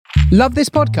Love this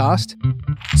podcast?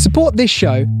 Support this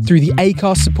show through the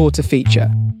Acast supporter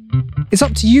feature. It's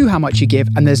up to you how much you give,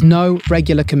 and there's no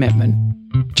regular commitment.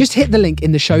 Just hit the link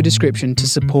in the show description to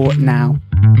support now.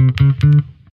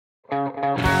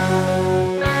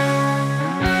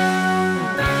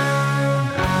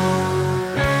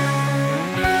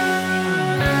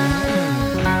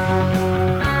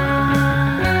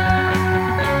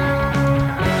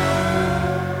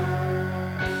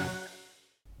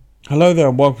 Hello there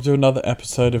and welcome to another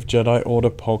episode of Jedi Order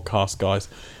Podcast, guys.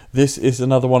 This is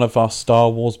another one of our Star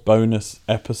Wars bonus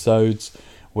episodes.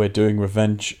 We're doing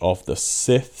Revenge of the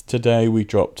Sith today. We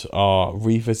dropped our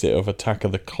revisit of Attack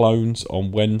of the Clones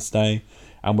on Wednesday,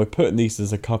 and we're putting these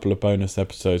as a couple of bonus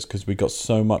episodes because we got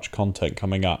so much content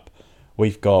coming up.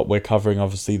 We're covering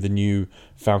obviously the new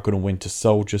Falcon and Winter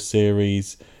Soldier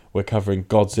series. We're covering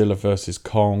Godzilla vs.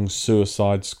 Kong,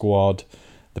 Suicide Squad,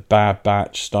 the Bad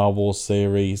Batch Star Wars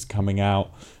series coming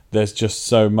out. There's just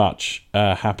so much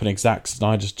happening. Zack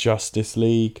Snyder's Justice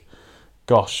League.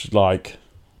 Gosh,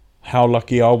 how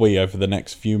lucky are we over the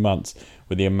next few months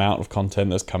with the amount of content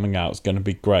that's coming out? It's going to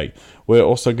be great. We're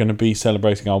also going to be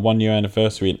celebrating our 1 year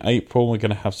anniversary in April. We're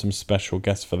going to have some special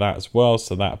guests for that as well,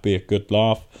 so that'll be a good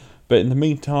laugh. But in the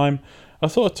meantime, I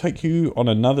thought I'd take you on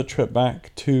another trip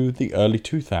back to the early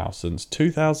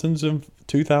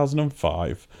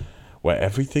 2005, where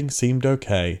everything seemed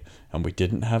okay and we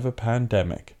didn't have a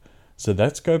pandemic. So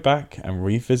let's go back and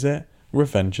revisit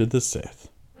Revenge of the Sith.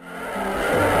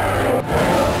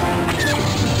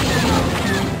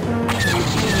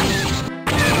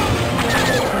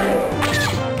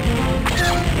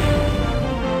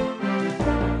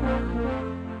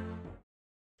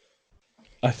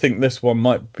 I think this one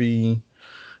might be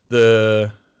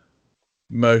the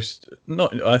most,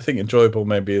 I think enjoyable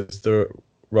maybe is the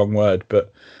wrong word,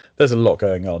 but there's a lot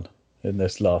going on in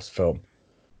this last film.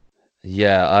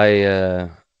 Yeah, I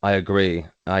agree.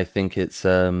 I think it's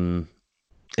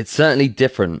certainly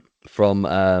different from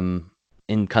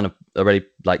in kind of already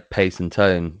like pace and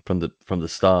tone from the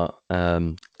start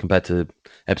compared to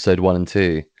episode 1 and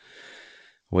 2,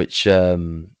 which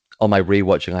on my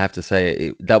rewatching I have to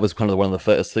say that was kind of one of the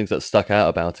first things that stuck out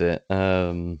about it.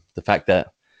 The fact that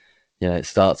it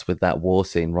starts with that war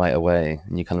scene right away,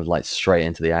 and you kind of like straight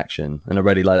into the action, and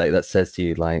already like that says to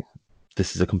you like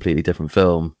this is a completely different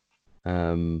film,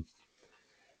 and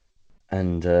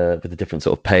with a different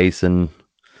sort of pace. And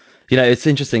it's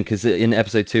interesting because in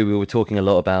episode 2 we were talking a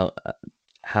lot about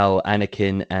how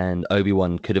Anakin and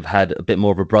Obi-Wan could have had a bit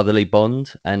more of a brotherly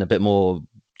bond and a bit more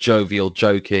jovial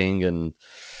joking and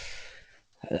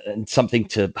something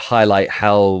to highlight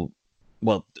how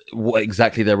what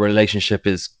exactly their relationship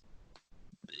is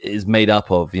made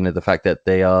up of, the fact that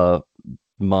they are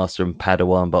master and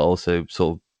Padawan, but also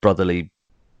sort of brotherly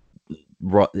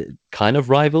kind of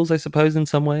rivals, I suppose, in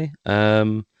some way.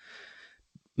 And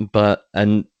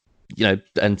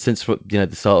since the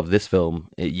start of this film,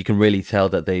 you can really tell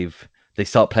that they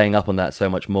start playing up on that so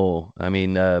much more. I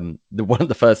mean, one of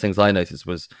the first things I noticed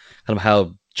was kind of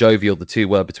how jovial the two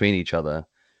were between each other,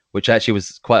 which actually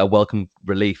was quite a welcome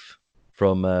relief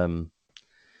from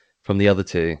the other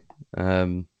two.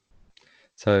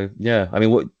 So yeah, I mean,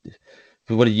 what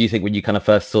did you think when you kind of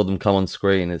first saw them come on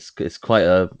screen? It's quite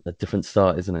a different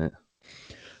start, isn't it?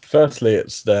 Firstly,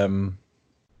 it's an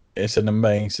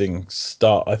amazing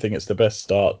start. I think it's the best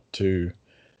start to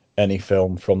any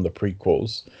film from the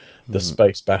prequels. The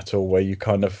space battle where you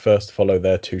kind of first follow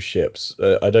their two ships.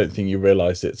 I don't think you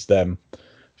realize it's them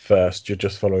first. You're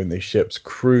just following these ships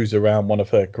cruise around one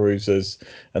of her cruisers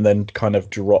and then kind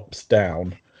of drops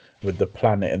down with the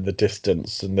planet in the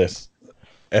distance and this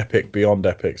epic beyond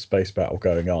epic space battle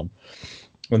going on,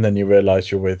 and then you realize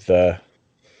you're with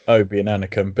Obi and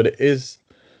Anakin. But it is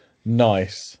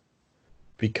nice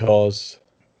because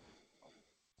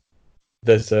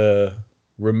there's a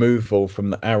removal from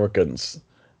the arrogance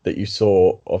that you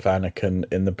saw of Anakin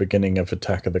in the beginning of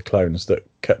Attack of the Clones that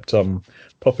kept on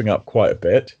popping up quite a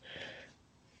bit,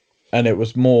 and it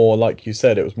was more, like you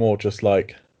said, it was more just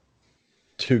like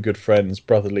two good friends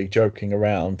brotherly joking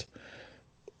around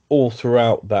all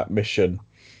throughout that mission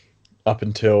up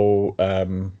until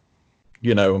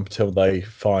until they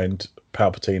find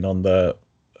Palpatine on the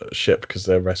ship because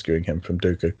they're rescuing him from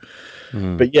Dooku.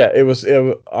 But yeah,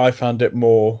 I found it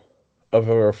more of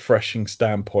a refreshing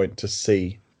standpoint to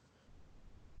see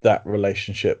that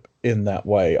relationship in that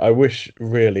way. I wish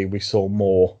really we saw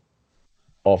more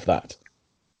of that.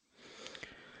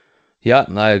 Yeah,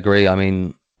 I agree. I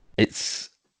mean, it's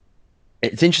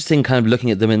interesting kind of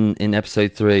looking at them in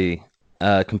episode 3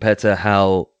 compared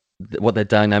to what their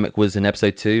dynamic was in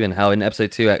episode 2, and how in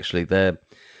episode 2 actually they're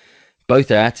both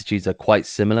their attitudes are quite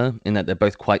similar in that they're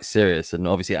both quite serious, and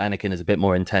obviously Anakin is a bit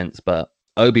more intense, but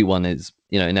Obi-Wan is,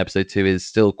 in episode 2 is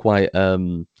still quite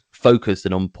focused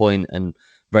and on point and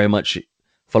very much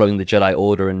following the Jedi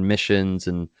Order and missions,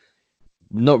 and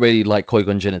not really like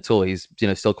Qui-Gon Jinn at all. He's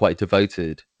still quite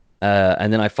devoted.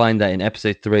 And then I find that in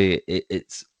episode 3,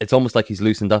 it's almost like he's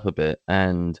loosened up a bit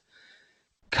and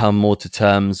come more to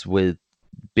terms with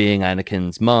being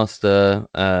Anakin's master,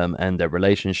 and their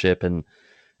relationship, and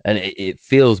it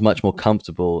feels much more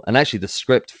comfortable. And actually, the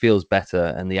script feels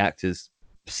better, and the actors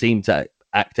seem to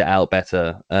act it out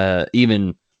better,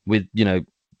 even with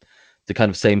the kind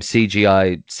of same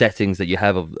CGI settings that you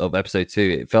have of episode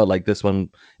 2. It felt like this one,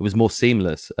 it was more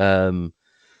seamless, and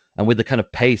with the kind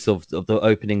of pace of the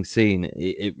opening scene,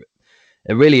 it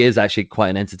really is actually quite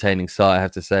an entertaining start, I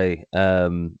have to say,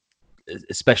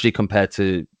 especially compared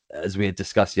to, as we had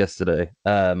discussed yesterday,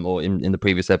 or in the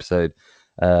previous episode,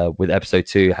 with episode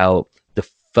 2, how the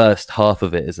first half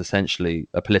of it is essentially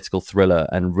a political thriller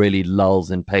and really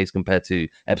lulls in pace compared to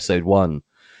episode 1.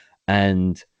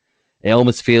 And it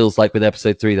almost feels like with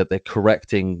episode 3 that they're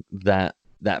correcting that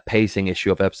pacing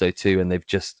issue of episode 2, and they've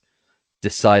just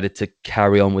decided to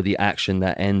carry on with the action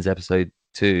that ends episode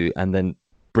 2 and then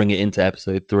bring it into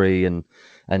episode 3, and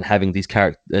having these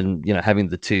characters, and having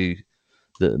the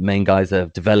main guys that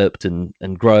have developed and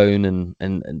grown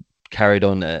and carried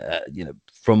on,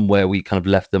 from where we kind of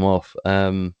left them off.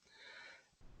 And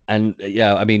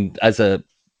yeah, I mean, I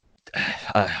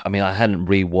hadn't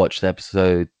rewatched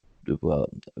episode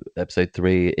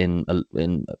 3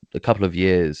 in a couple of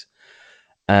years,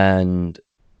 and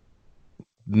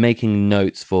making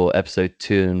notes for episode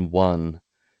 2 and 1,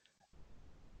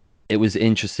 it was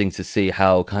interesting to see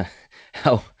how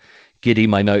giddy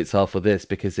my notes are for this,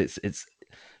 because it's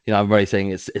I'm already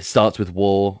saying it starts with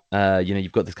war.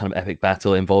 You've got this kind of epic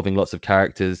battle involving lots of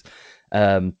characters.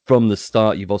 From the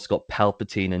start, you've also got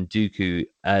Palpatine and Dooku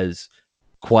as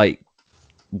quite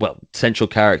central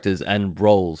characters and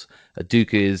roles.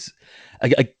 Dooku is,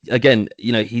 again,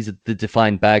 he's the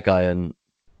defined bad guy, and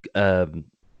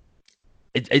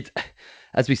it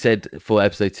as we said for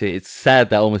episode 2, it's sad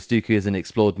that almost Dooku isn't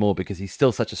explored more, because he's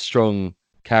still such a strong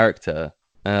character,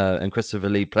 and Christopher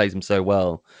Lee plays him so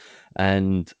well,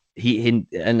 and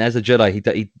and as a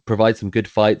Jedi, he provides some good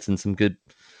fights and some good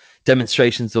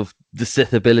demonstrations of the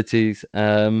Sith abilities.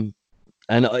 And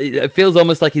it feels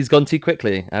almost like he's gone too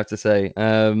quickly, I have to say.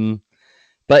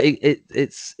 But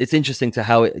it's interesting to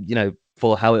how it,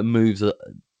 for how it moves the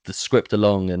script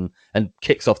along and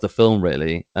kicks off the film,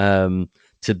 really,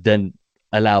 to then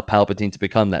allow Palpatine to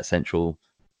become that central,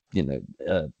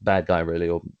 bad guy, really,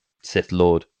 or Sith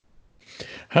Lord.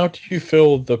 How do you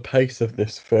feel the pace of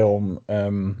this film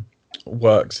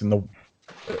works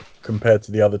compared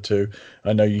to the other two?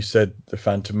 I know you said The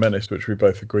Phantom Menace, which we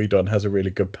both agreed on, has a really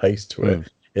good pace to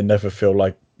it. It never feel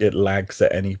like it lags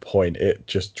at any point. It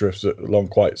just drifts along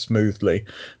quite smoothly.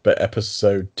 But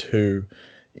episode 2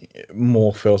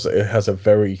 more feels like it has a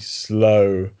very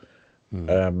slow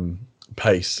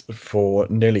pace for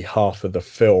nearly half of the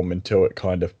film until it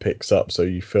kind of picks up, so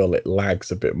you feel it lags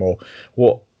a bit more.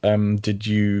 What did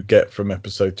you get from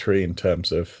episode 3 in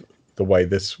terms of the way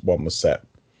this one was set?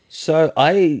 So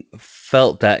I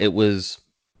felt that it was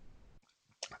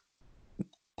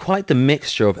quite the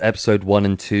mixture of episode 1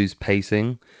 and 2's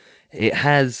pacing. It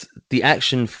has, the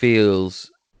action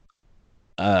feels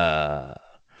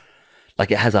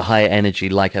like it has a higher energy,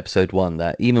 like episode 1.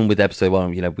 That even with episode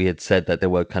 1, we had said that there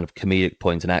were kind of comedic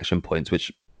points and action points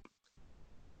which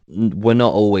were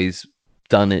not always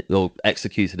done it or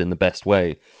executed in the best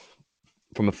way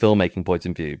from a filmmaking point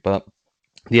of view, but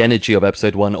the energy of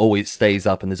episode 1 always stays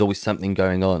up, and there's always something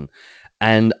going on.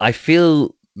 And I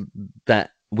feel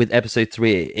that with episode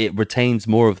 3, it retains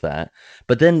more of that.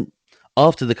 But then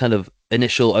after the kind of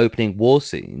initial opening war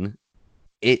scene,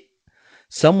 it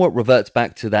somewhat reverts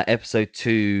back to that episode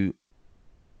 2.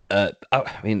 I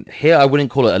mean, here I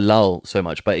wouldn't call it a lull so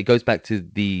much, but it goes back to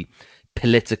the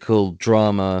political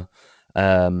drama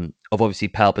of obviously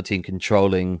Palpatine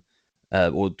controlling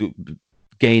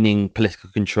gaining political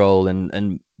control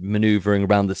and maneuvering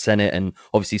around the Senate, and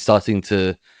obviously starting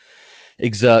to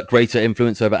exert greater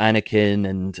influence over Anakin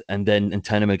and then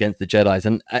turn him against the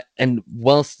Jedis. And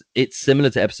whilst it's similar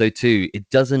to episode 2, it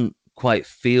doesn't quite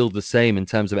feel the same in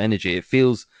terms of energy. It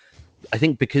feels, I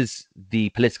think, because the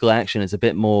political action is a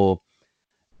bit more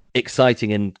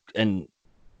exciting and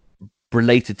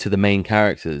related to the main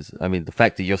characters. I mean, the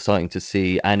fact that you're starting to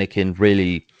see Anakin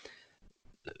really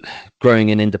growing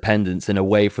in independence and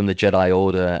away from the Jedi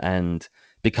Order and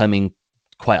becoming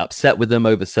quite upset with them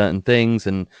over certain things,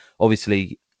 and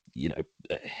obviously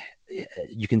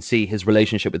you can see his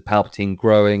relationship with Palpatine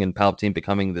growing, and Palpatine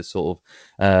becoming this sort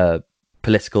of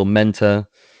political mentor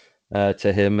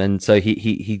to him, and so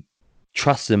he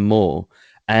trusts him more.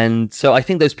 And so I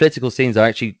think those political scenes are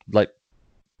actually like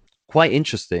quite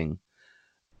interesting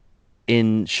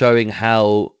in showing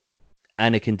how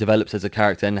Anakin develops as a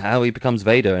character and how he becomes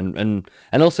Vader, and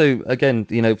also, again,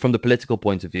 from the political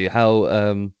point of view,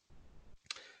 how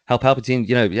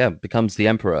Palpatine, becomes the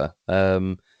Emperor.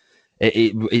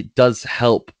 It does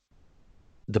help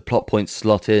the plot points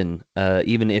slot in,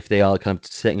 even if they are kind of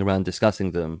sitting around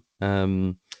discussing them.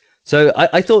 So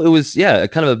I thought it was, a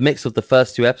kind of a mix of the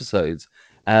first two episodes,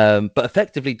 but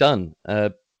effectively done,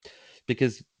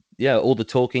 because all the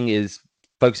talking is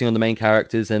focusing on the main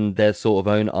characters and their sort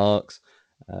of own arcs.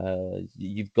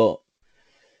 You've got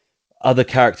other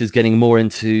characters getting more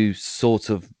into sort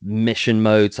of mission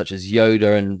mode, such as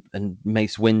Yoda and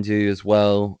Mace Windu as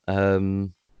well.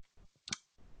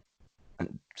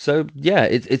 So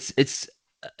it's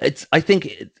I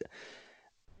think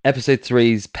episode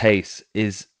 3's pace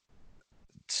is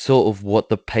sort of what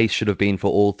the pace should have been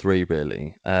for all three,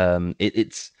 really.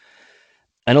 It's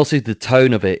and also the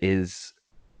tone of it is,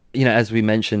 as we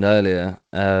mentioned earlier,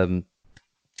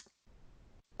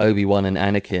 Obi-Wan and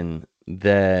Anakin,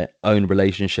 their own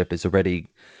relationship is already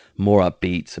more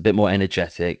upbeat, a bit more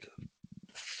energetic,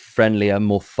 friendlier,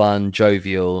 more fun,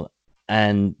 jovial,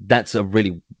 and that's a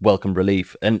really welcome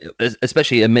relief, and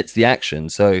especially amidst the action.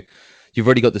 So you've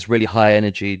already got this really high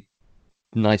energy,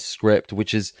 nice script,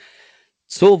 which is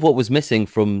sort of what was missing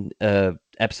from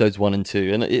episodes 1 and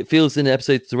 2, and it feels in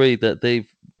episode 3 that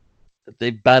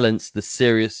they've balanced the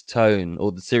serious tone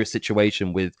or the serious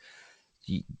situation with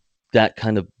that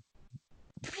kind of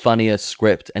funnier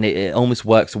script, and it almost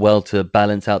works well to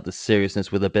balance out the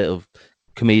seriousness with a bit of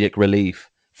comedic relief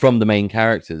from the main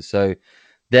characters. So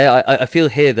there, I feel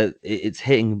here that it's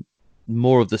hitting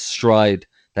more of the stride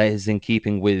that is in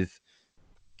keeping with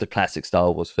the classic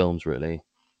Star Wars films, really.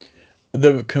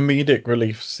 The comedic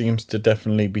relief seems to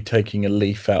definitely be taking a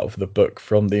leaf out of the book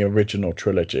from the original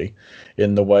trilogy,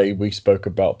 in the way we spoke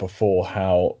about before,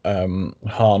 how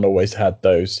Han always had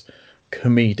those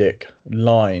comedic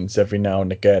lines every now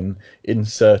and again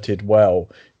inserted well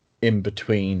in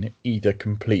between either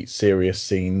complete serious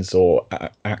scenes or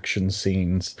action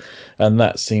scenes, and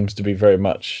that seems to be very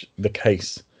much the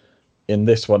case in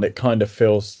this one. It kind of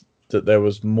feels that there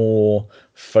was more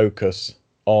focus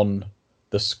on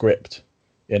the script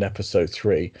in episode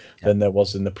 3 than there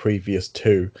was in the previous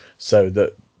 2, so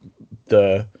that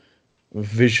the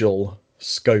visual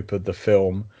scope of the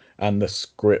film and the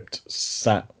script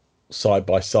sat side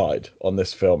by side on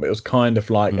this film. It was kind of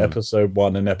like episode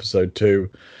 1 and episode 2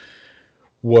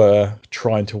 were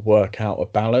trying to work out a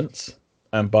balance,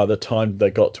 and by the time they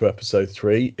got to episode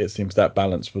 3, it seems that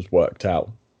balance was worked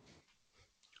out.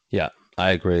 Yeah, I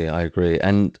agree,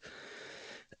 and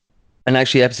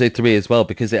actually episode 3 as well,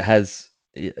 because it has,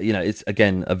 it's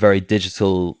again a very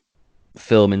digital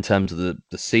film in terms of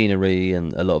the scenery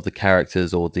and a lot of the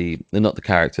characters, or not the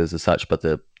characters as such, but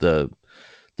the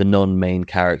non-main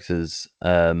characters,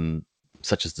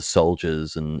 such as the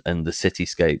soldiers and the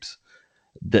cityscapes.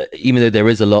 That even though there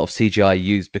is a lot of CGI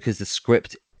used, because the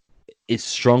script is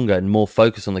stronger and more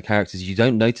focused on the characters, you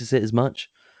don't notice it as much.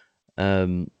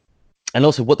 And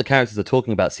also what the characters are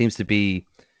talking about seems to be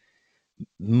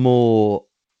more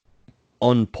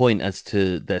on point as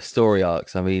to their story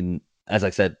arcs. I mean, as I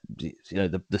said,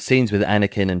 the scenes with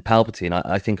Anakin and Palpatine,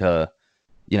 I think are,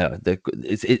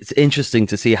 it's interesting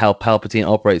to see how Palpatine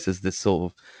operates as this sort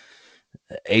of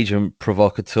agent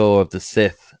provocateur of the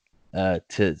Sith,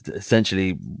 to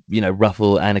essentially,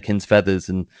 ruffle Anakin's feathers,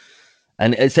 and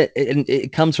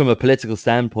it comes from a political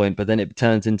standpoint, but then it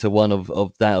turns into one of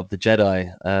that of the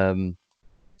Jedi,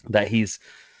 that he's,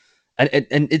 and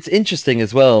it's interesting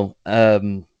as well,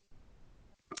 the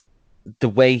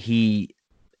way he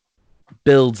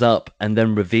builds up and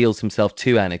then reveals himself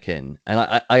to Anakin,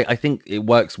 and I think it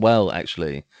works well,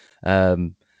 actually.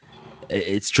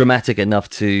 It's dramatic enough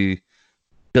to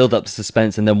build up the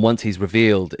suspense, and then once he's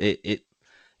revealed, it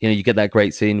you get that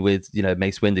great scene with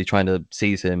Mace Windu trying to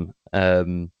seize him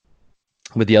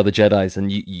with the other Jedis,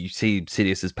 and you see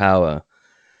Sidious's power,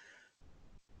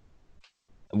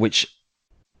 which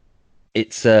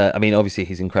it's I mean, obviously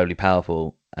he's incredibly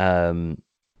powerful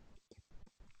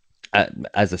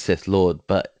as a Sith Lord,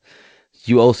 but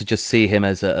you also just see him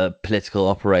as a political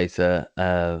operator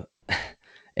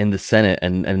in the Senate,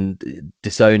 and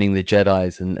disowning the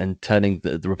Jedis, and turning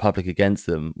the Republic against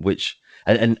them, which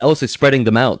and also spreading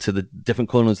them out to the different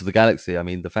corners of the galaxy. I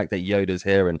mean, the fact that Yoda's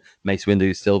here and Mace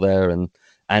Windu is still there, and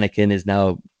Anakin is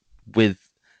now with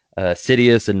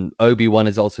Sidious and Obi-Wan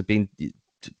has also been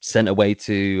sent away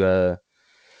to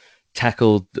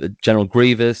tackle General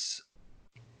Grievous.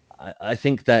 I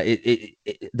think that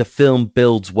the film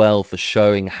builds well for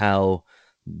showing how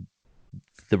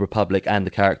the Republic and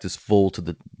the characters fall to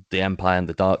the Empire and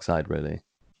the dark side, really.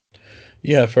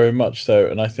 Yeah, very much so.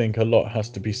 And I think a lot has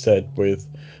to be said with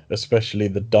especially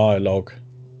the dialogue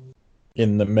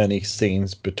in the many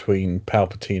scenes between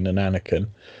Palpatine and Anakin,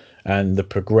 and the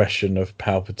progression of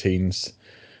Palpatine's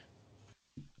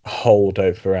hold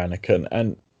over Anakin.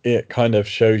 And it kind of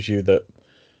shows you that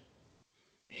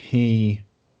he,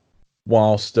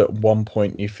 whilst at one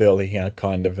point you feel he had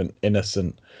kind of an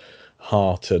innocent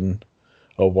heart and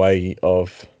a way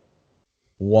of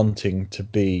wanting to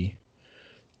be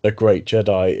a great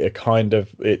Jedi,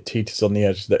 it teeters on the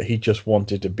edge that he just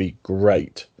wanted to be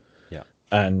great. Yeah.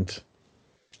 And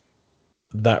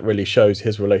that really shows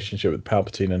his relationship with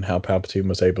Palpatine and how Palpatine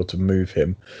was able to move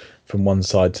him from one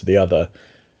side to the other.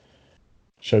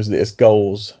 Shows that his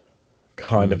goals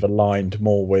kind of aligned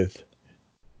more with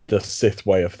the Sith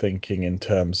way of thinking, in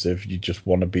terms of you just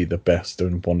want to be the best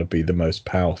and want to be the most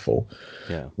powerful,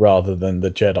 rather than the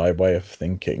Jedi way of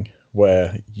thinking,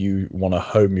 where you want to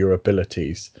hone your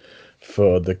abilities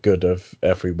for the good of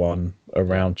everyone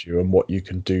around you and what you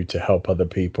can do to help other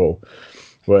people.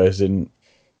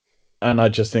 And I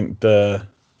just think the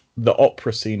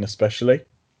opera scene, especially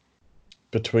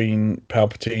between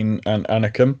Palpatine and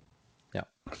Anakin,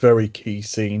 very key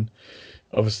scene.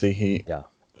 Obviously, he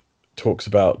talks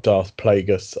about Darth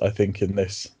Plagueis, I think, in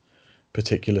this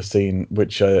particular scene,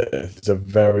 which is a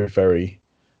very, very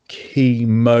key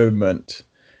moment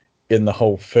in the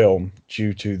whole film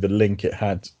due to the link it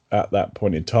had at that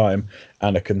point in time.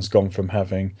 Anakin's gone from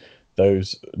having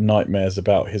those nightmares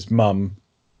about his mum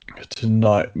to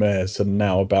nightmares and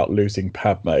now about losing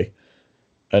Padme.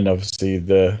 And obviously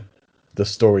the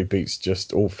story beats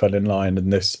just all fell in line.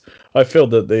 And this, I feel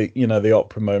that the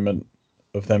opera moment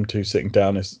of them two sitting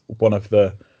down is one of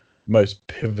the most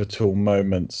pivotal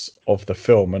moments of the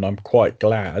film, and I'm quite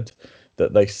glad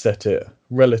that they set it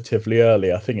relatively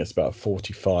early. I think it's about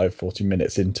 40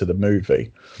 minutes into the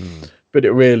movie. But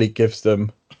it really gives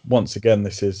them, once again,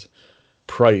 this is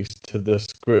praise to the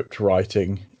script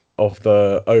writing of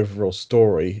the overall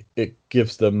story. It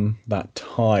gives them that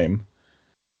time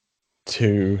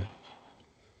to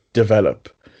develop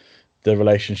the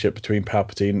relationship between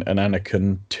Palpatine and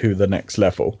Anakin to the next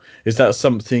level. Is that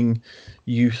something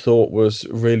you thought was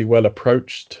really well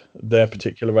approached, their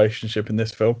particular relationship in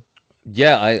this film?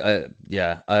 Yeah,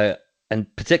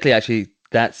 and particularly actually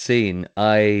that scene,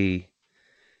 I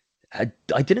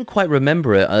didn't quite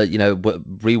remember it.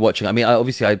 Rewatching. I mean,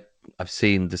 I've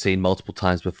seen the scene multiple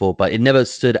times before, but it never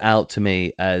stood out to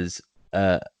me as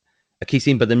a key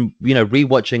scene. But then,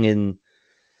 rewatching in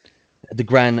the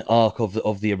grand arc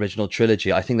of the original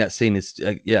trilogy, I think that scene is,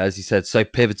 as you said, so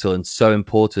pivotal and so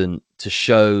important to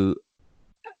show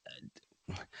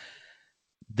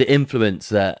the influence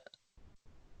that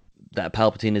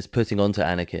Palpatine is putting onto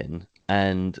Anakin,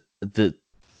 and the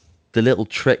little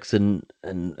tricks and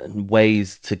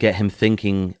ways to get him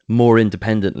thinking more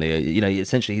independently.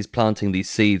 Essentially he's planting these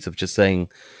seeds of just saying,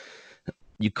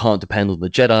 you can't depend on the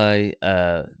Jedi.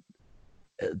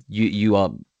 You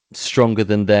are stronger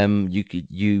than them. You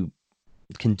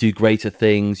can do greater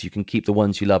things. You can keep the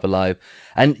ones you love alive.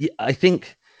 And I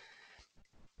think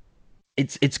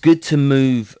it's good to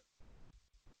move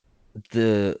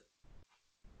the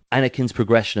Anakin's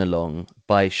progression along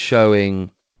by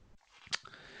showing.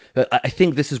 I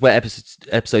think this is where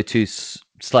episode 2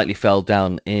 slightly fell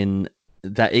down, in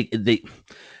that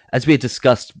as we had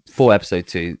discussed for episode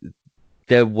 2,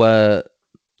 there were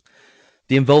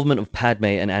the involvement of Padme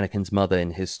and Anakin's mother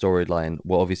in his storyline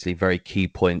were obviously very key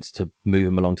points to move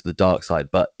him along to the dark side,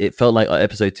 but it felt like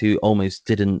episode 2 almost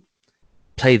didn't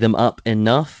play them up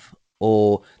enough,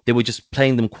 or they were just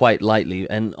playing them quite lightly,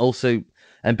 and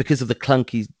because of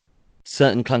the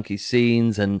certain clunky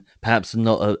scenes, and perhaps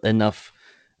not enough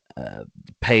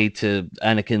paid to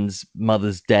Anakin's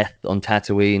mother's death on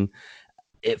Tatooine,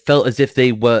 it felt as if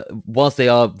they were, whilst they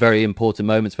are very important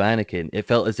moments for Anakin, it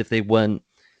felt as if they weren't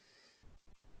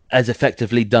as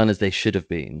effectively done as they should have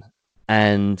been.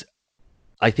 And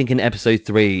I think in episode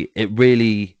 3, it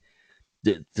really,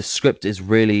 the script is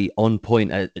really on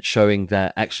point at showing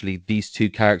that actually these two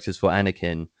characters for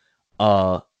Anakin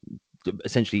are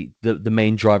essentially the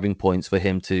main driving points for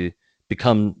him to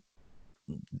become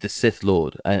the Sith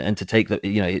Lord, and to take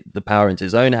the power into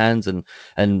his own hands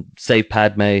and save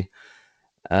Padme.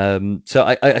 So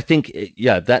I think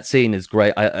that scene is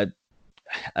great.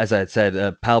 as I had said,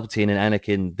 Palpatine and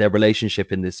Anakin, their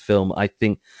relationship in this film, I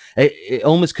think it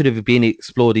almost could have been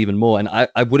explored even more. And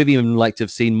I would have even liked to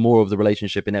have seen more of the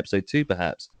relationship in Episode 2,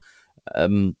 perhaps,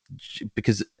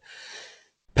 because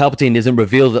Palpatine isn't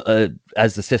revealed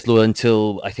as the Sith Lord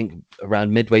until I think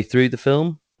around midway through the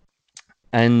film,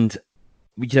 and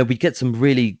we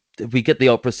get the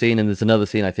opera scene, and there's another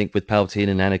scene I think with Palpatine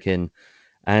and Anakin,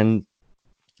 and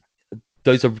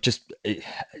those are just,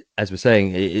 as we're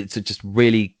saying, it's just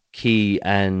really key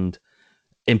and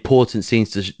important scenes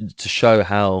to show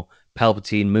how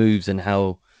Palpatine moves and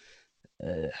how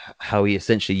he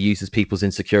essentially uses people's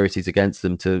insecurities against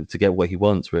them to get what he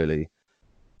wants, really.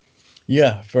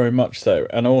 Yeah, very much so.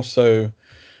 And also,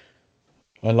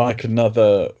 I like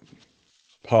another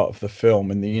part of the film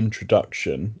in the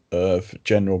introduction of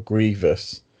General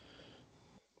Grievous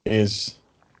is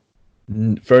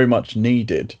very much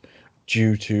needed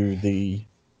due to the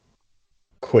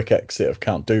quick exit of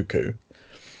Count Dooku.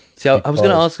 See, I was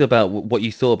going to ask about what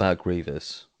you thought about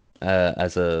Grievous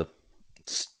as a,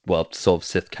 well, sort of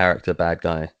Sith character, bad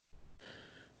guy.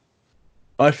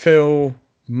 I feel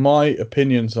my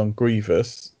opinions on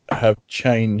Grievous have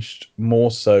changed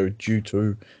more so due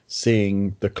to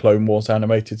seeing the Clone Wars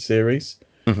animated series,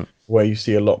 where you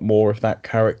see a lot more of that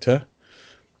character.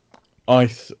 I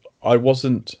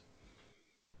wasn't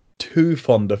too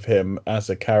fond of him as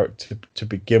a character to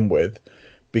begin with,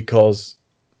 because,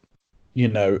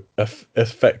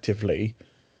 effectively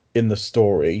in the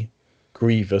story,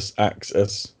 Grievous acts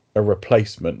as a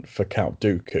replacement for Count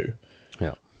Dooku.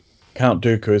 Yeah, Count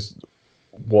Dooku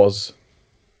was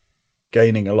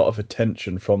gaining a lot of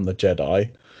attention from the Jedi,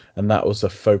 and that was a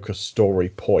focus story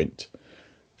point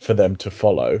for them to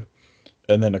follow.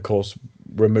 And then, of course,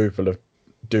 removal of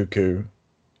Dooku,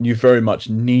 you very much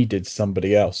needed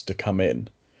somebody else to come in,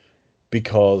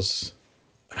 because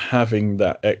having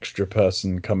that extra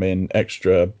person come in,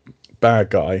 extra bad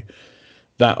guy,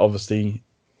 that obviously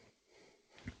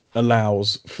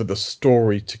allows for the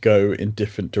story to go in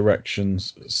different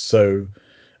directions. So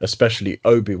especially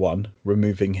Obi-Wan,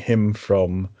 removing him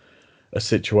from a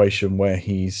situation where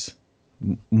he's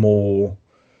more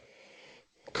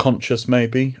conscious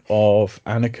maybe of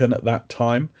Anakin at that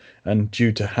time, and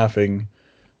due to having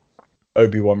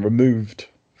Obi-Wan removed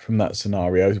from that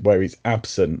scenario where he's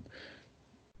absent,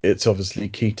 it's obviously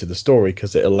key to the story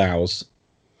because it allows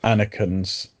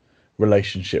Anakin's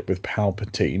relationship with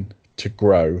Palpatine to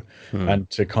grow, and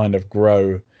to kind of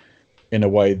grow in a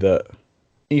way that,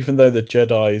 even though the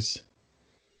Jedis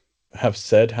have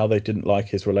said how they didn't like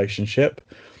his relationship,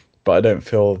 but I don't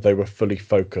feel they were fully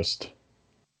focused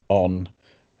on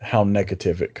how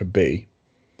negative it could be.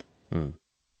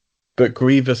 But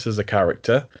Grievous as a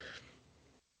character,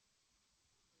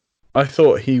 I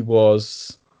thought he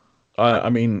was... I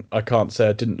mean, I can't say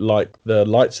I didn't like the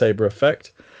lightsaber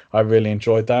effect. I really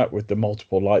enjoyed that with the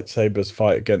multiple lightsabers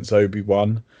fight against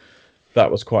Obi-Wan.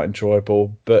 That was quite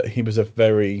enjoyable, but he was a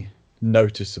very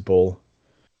noticeable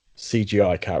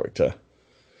CGI character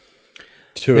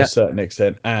to a certain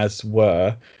extent, as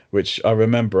were, which I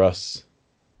remember us,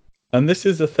 and this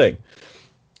is the thing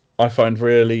I find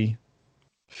really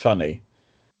funny.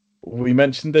 We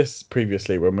mentioned this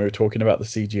previously when we were talking about the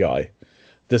CGI.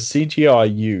 The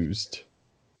CGI used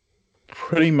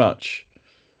pretty much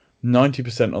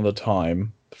 90% of the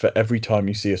time for every time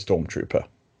you see a stormtrooper.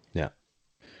 Yeah.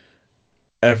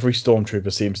 Every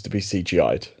stormtrooper seems to be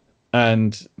CGI'd,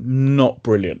 and not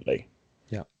brilliantly.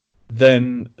 Yeah.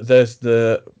 Then there's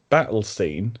the battle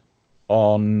scene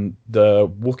on the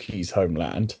Wookiees'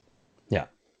 homeland. Yeah.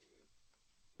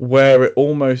 Where it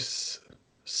almost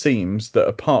seems that,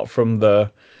 apart from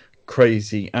the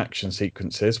crazy action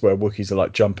sequences where Wookiees are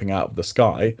like jumping out of the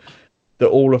sky, that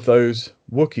all of those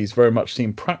Wookiees very much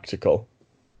seem practical.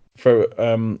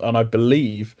 And I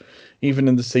believe even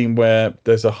in the scene where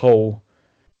there's a whole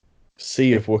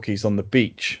sea of Wookiees on the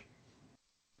beach,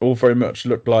 all very much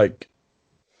look like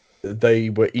they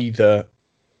were either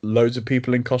loads of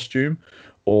people in costume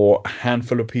or a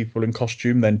handful of people in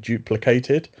costume then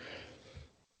duplicated.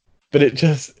 But it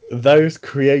just, those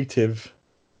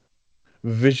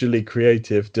visually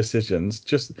creative decisions,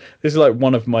 just, this is like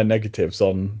one of my negatives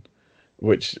on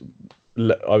which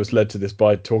I was led to this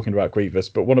by talking about Grievous,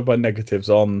 but one of my negatives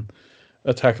on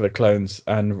Attack of the Clones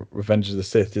and Revenge of the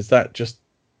Sith is that just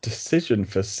decision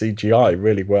for CGI,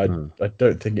 really, where I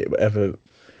don't think it ever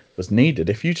was needed.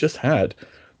 If you just had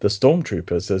the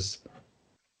stormtroopers as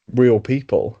real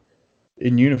people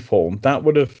in uniform, that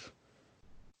would have...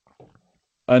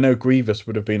 I know Grievous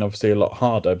would have been obviously a lot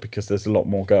harder because there's a lot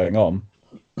more going on.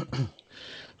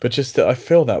 But just, I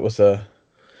feel that was a...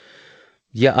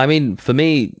 Yeah, I mean, for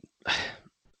me,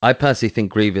 I personally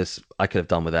think Grievous, I could have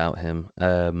done without him.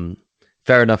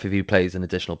 Fair enough if he plays an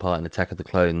additional part in Attack of the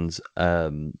Clones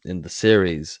in the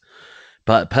series.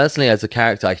 But personally, as a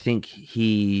character, I think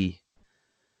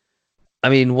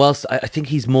whilst I think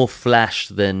he's more flash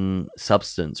than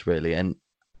substance, really. And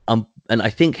I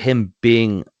think him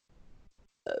being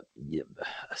a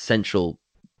central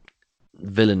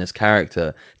villainous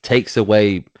character takes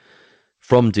away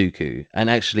from Dooku. And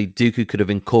actually, Dooku could have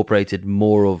incorporated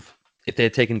more of... If they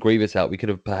had taken Grievous out, we could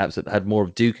have perhaps had more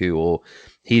of Dooku, or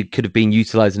he could have been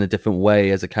utilized in a different way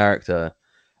as a character.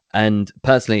 And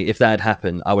personally, if that had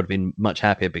happened, I would have been much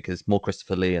happier, because more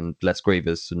Christopher Lee and less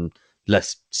Grievous and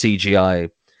less CGI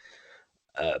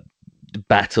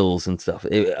battles and stuff.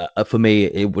 For me,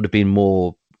 it would have been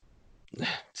more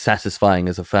satisfying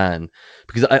as a fan,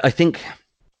 because I think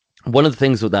one of the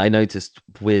things that I noticed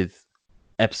with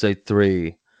Episode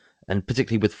 3, and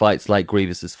particularly with fights like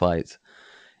Grievous's fight,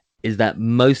 is that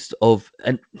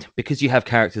and because you have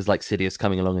characters like Sidious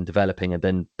coming along and developing and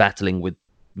then battling with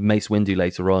Mace Windu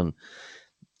later on,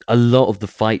 a lot of the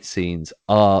fight scenes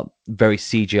are very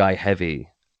CGI heavy.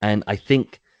 And I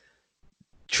think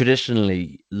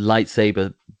traditionally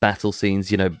lightsaber battle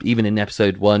scenes, even in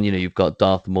Episode 1, you've got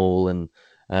Darth Maul, and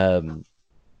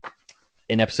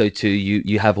in Episode 2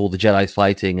 you have all the Jedi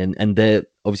fighting, and they're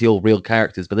obviously all real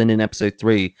characters. But then in Episode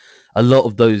 3, a lot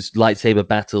of those lightsaber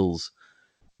battles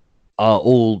are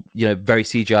all very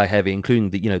CGI heavy,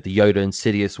 including the Yoda and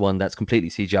Sidious one that's completely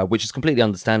CGI, which is completely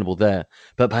understandable there.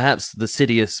 But perhaps the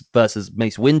Sidious versus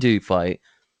Mace Windu fight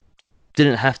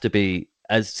didn't have to be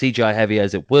as CGI heavy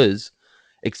as it was,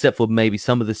 except for maybe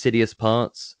some of the Sidious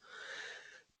parts.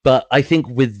 But I think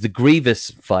with the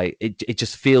Grievous fight, it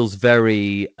just feels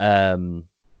very it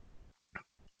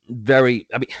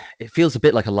feels a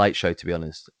bit like a light show, to be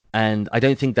honest. And I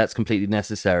don't think that's completely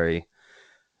necessary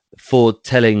for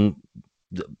telling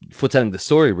the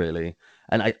story, really.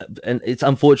 And it's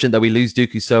unfortunate that we lose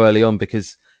Dooku so early on,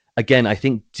 because again, I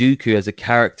think Dooku as a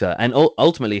character, and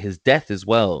ultimately his death as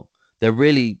well, they're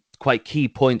really quite key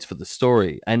points for the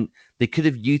story, and they could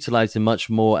have utilized him much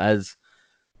more as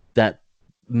that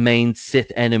main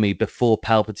Sith enemy before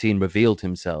Palpatine revealed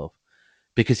himself,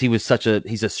 because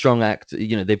he's a strong actor.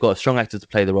 They've got a strong actor to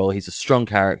play the role. He's a strong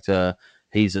character.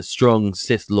 He's a strong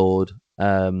Sith Lord.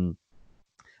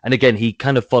 And again, he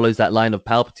kind of follows that line of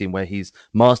Palpatine, where he's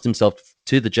masked himself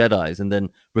to the Jedis and then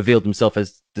revealed himself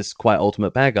as this quite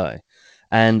ultimate bad guy.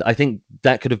 And I think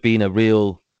that could have been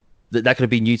that could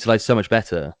have been utilized so much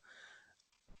better.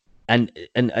 And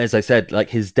as I said,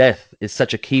 like, his death is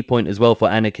such a key point as well for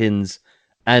Anakin's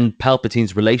and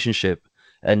Palpatine's relationship,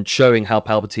 and showing how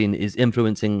Palpatine is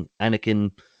influencing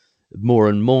Anakin more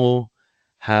and more.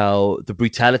 How the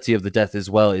brutality of the death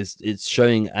as well is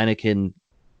showing Anakin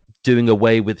doing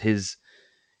away with his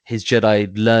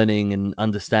Jedi learning and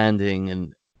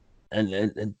understanding,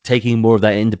 and taking more of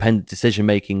that independent decision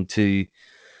making to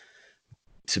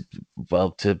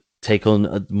take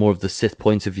on more of the Sith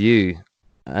point of view.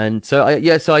 And so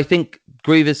I think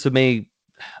Grievous, for me,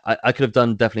 I could have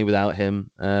done definitely without him.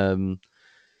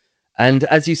 And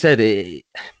as you said,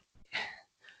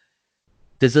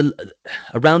 there's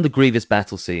around the Grievous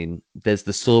battle scene, there's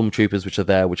the stormtroopers which are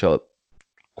there, which are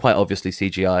quite obviously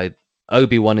CGI.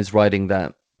 Obi-Wan is riding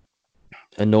that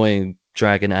annoying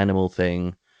dragon animal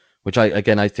thing, which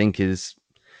I think is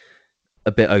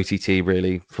a bit OTT,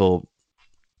 really, for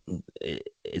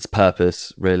its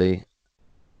purpose, really.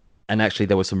 And actually,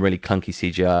 there was some really clunky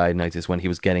CGI I noticed when he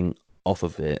was getting off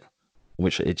of it,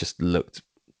 which it just looked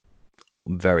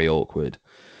very awkward.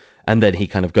 And then he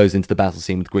kind of goes into the battle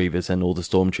scene with Grievous and all the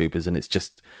stormtroopers, and it's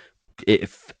just it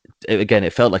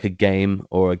felt like a game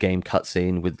or a game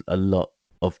cutscene with a lot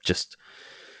of just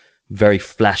very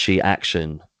flashy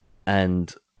action.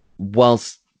 And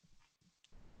whilst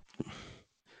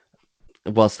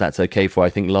that's okay for, I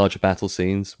think, larger battle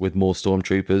scenes with more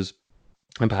stormtroopers,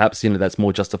 and perhaps that's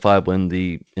more justifiable in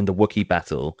the Wookiee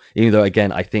battle, even though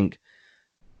again I think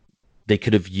they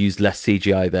could have used less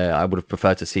CGI there. I would have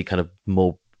preferred to see kind of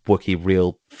more Wookiee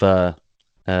real fur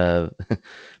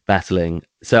battling.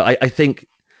 So I think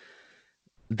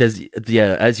there's,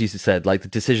 as you said, like, the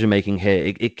decision making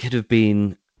here, it could have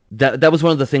been that was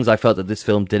one of the things I felt that this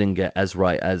film didn't get as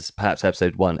right as perhaps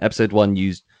Episode 1. Episode 1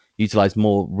 utilized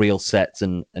more real sets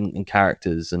and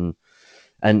characters, and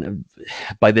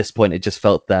by this point it just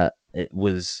felt that it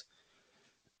was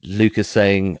Lucas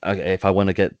saying, okay, if I want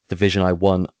to get the vision I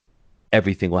want,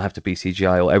 everything will have to be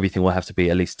CGI, or everything will have to be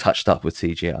at least touched up with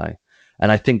CGI.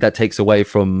 And I think that takes away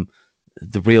from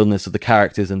the realness of the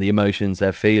characters and the emotions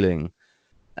they're feeling,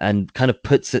 and kind of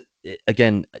puts it,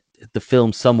 again, the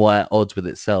film somewhat at odds with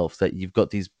itself, that you've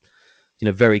got these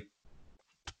very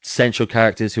central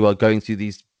characters who are going through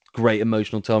these great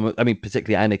emotional time. I mean,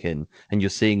 particularly Anakin, and you're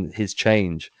seeing his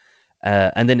change,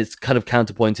 and then it's kind of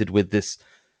counterpointed with this,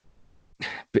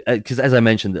 because as I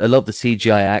mentioned, a lot of the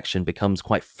CGI action becomes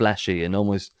quite flashy and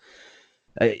almost.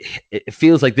 It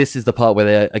feels like this is the part where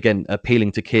they're again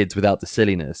appealing to kids without the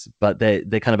silliness, but they're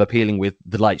kind of appealing with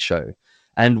the light show.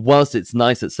 And whilst it's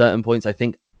nice at certain points, I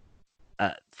think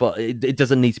it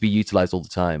doesn't need to be utilized all the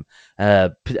time.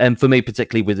 And for me,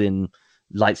 particularly within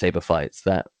lightsaber fights,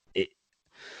 the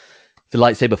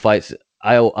lightsaber fights,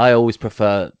 I always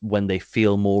prefer when they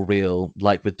feel more real,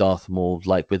 like with Darth Maul,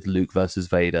 like with Luke versus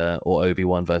Vader, or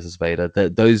Obi-Wan versus Vader.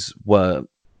 Those were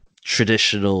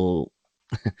traditional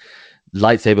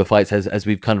lightsaber fights as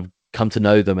we've kind of come to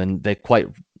know them, and they're quite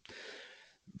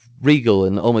regal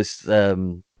and almost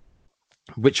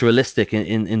ritualistic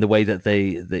in the way that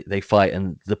they fight,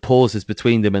 and the pauses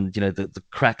between them, and the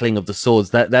crackling of the swords,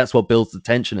 that's what builds the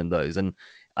tension in those. And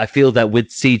I feel that with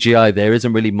CGI there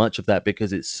isn't really much of that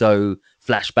because it's so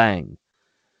flashbang.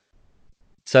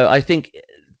 So I think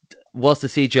whilst the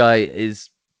CGI is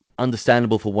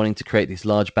understandable for wanting to create these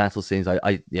large battle scenes,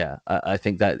 I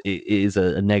think that it is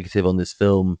a negative on this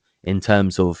film in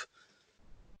terms of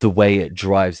the way it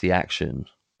drives the action,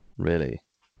 really.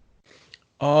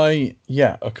 I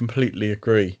completely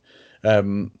agree.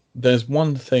 There's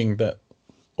one thing that,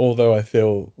 although I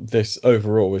feel this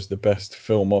overall is the best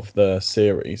film of the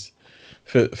series,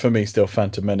 for me still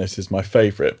Phantom Menace is my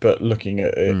favorite, but looking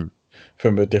at it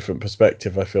from a different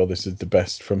perspective, I feel this is the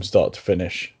best from start to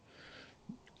finish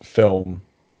film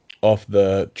of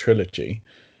the trilogy.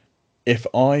 If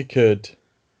I could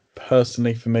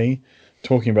personally, for me,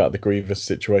 talking about the Grievous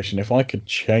situation, if I could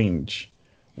change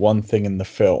one thing in the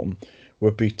film,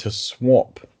 would be to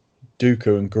swap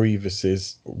Dooku and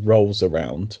Grievous's roles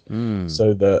around,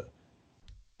 so that,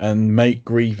 and make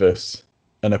Grievous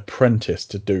an apprentice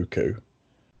to Dooku,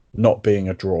 not being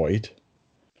a droid.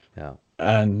 Yeah.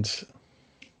 And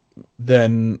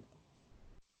then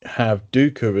have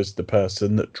Dooku as the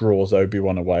person that draws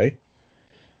Obi-Wan away,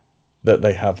 that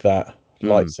they have that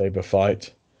lightsaber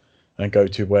fight and go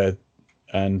to where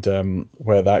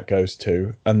that goes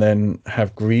to, and then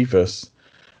have Grievous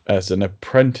as an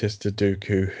apprentice to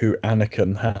Dooku, who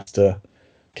Anakin has to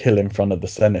kill in front of the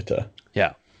senator.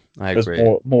 Yeah, I agree.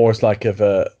 More as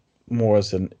more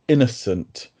as an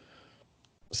innocent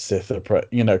Sith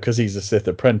because he's a Sith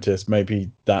apprentice.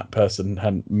 Maybe that person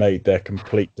hadn't made their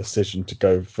complete decision to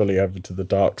go fully over to the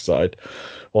dark side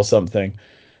or something,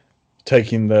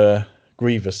 taking the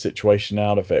Grievous situation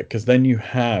out of it, because then you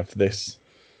have this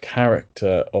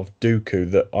character of Dooku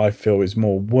that I feel is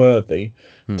more worthy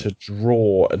to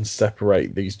draw and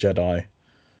separate these Jedi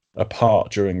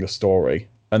apart during the story.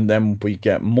 And then we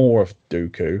get more of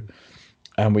Dooku,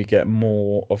 and we get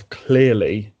more of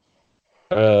clearly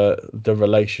the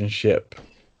relationship,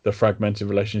 the fragmented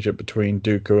relationship between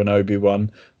Dooku and Obi-Wan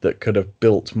that could have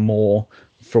built more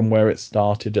from where it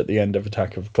started at the end of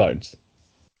Attack of the Clones.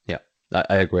 Yeah,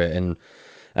 I agree. And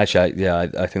actually, I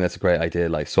think that's a great idea,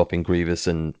 like swapping Grievous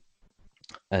and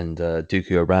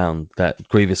Dooku around. That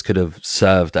Grievous could have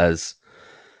served as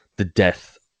the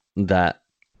death that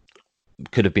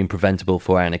could have been preventable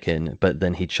for Anakin, but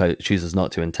then he chooses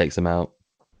not to and takes him out.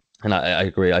 And I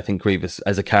agree. I think Grievous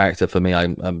as a character, for me,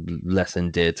 I'm less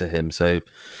endeared to him. So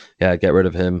yeah, get rid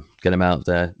of him, get him out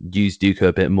there. Use Dooku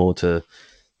a bit more to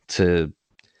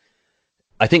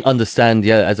I think understand,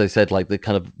 as I said, like the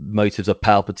kind of motives of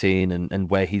Palpatine and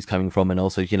where he's coming from, and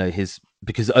also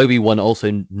because Obi-Wan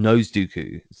also knows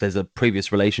Dooku. There's a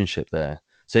previous relationship there,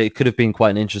 so it could have been quite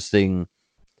an interesting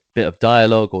bit of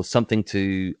dialogue or something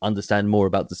to understand more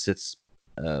about the Sith's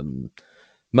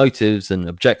motives and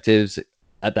objectives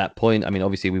at that point. I mean,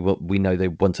 obviously we know they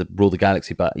want to rule the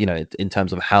galaxy, but in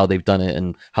terms of how they've done it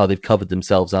and how they've covered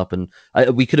themselves up, and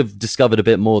we could have discovered a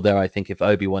bit more there, I think, if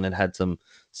Obi-Wan had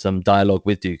some dialogue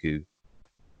with Dooku.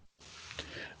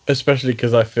 Especially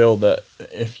because I feel that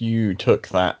if you took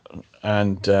that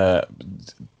and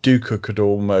Dooku could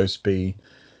almost be,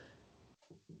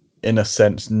 in a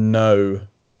sense, know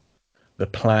the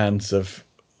plans of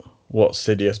what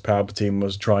Sidious Palpatine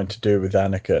was trying to do with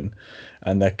Anakin,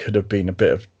 and there could have been a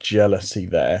bit of jealousy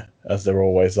there, as there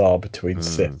always are between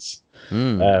Siths.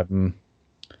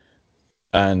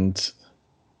 And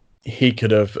he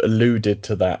could have alluded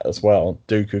to that as well.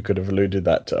 Dooku could have alluded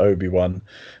that to Obi-Wan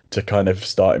to kind of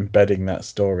start embedding that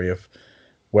story of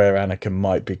where Anakin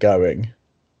might be going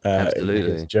in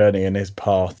his journey and his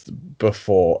path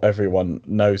before everyone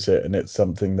knows it. And it's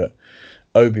something that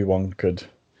Obi-Wan could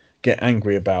get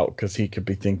angry about, because he could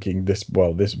be thinking this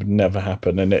would never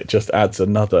happen, and it just adds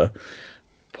another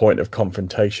point of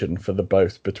confrontation for the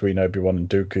both between Obi-Wan and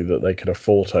Dooku that they could have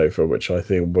fought over, which I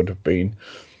think would have been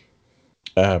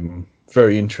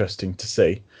very interesting to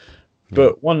see.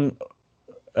 But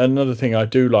another thing I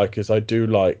do like is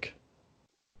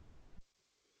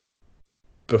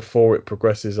before it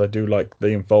progresses, I do like the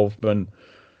involvement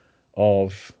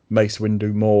of Mace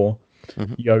Windu more,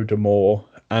 Yoda more,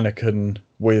 Anakin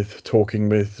with talking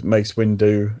with Mace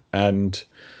Windu and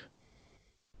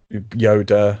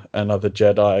Yoda and other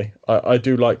Jedi. I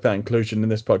do like that inclusion in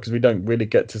this part because we don't really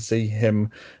get to see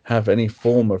him have any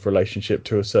form of relationship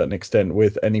to a certain extent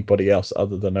with anybody else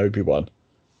other than Obi-Wan.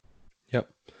 Yep.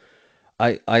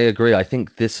 I agree. I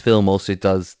think this film also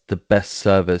does the best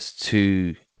service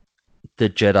to the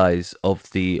Jedis of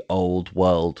the old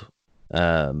world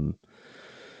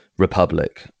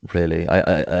Republic, really.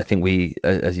 I think we,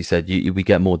 as you said, we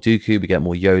get more Dooku, we get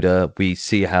more Yoda, we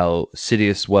see how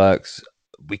Sidious works.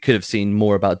 We could have seen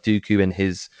more about Dooku and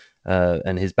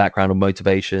his background and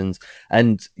motivations.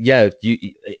 And yeah,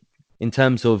 in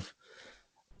terms of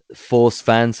Force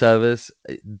fan service,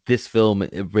 this film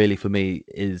really for me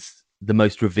is the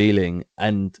most revealing,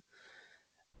 and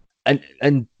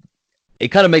it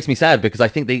kind of makes me sad because I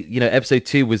think episode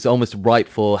 2 was almost ripe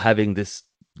for having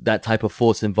that type of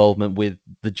Force involvement with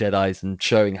the Jedis and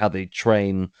showing how they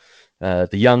train the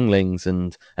younglings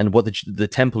and what the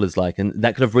temple is like, and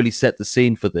that could have really set the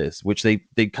scene for this, which they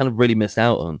kind of really missed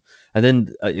out on. And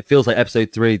then it feels like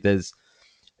episode 3, there's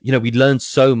we learned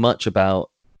so much about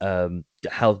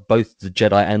how both the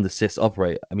Jedi and the Sith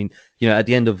operate. I mean, at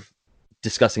the end of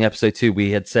discussing episode 2, we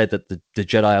had said that the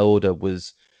Jedi Order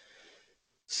was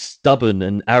stubborn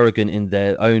and arrogant in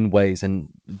their own ways, and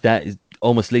that is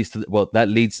almost leads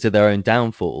to their own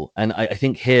downfall. And I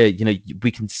think here,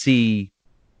 we can see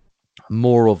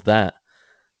more of that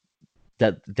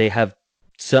they have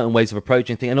certain ways of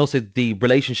approaching things, and also the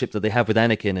relationship that they have with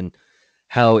Anakin, and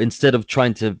how instead of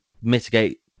trying to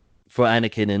mitigate for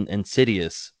Anakin and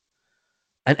Sidious,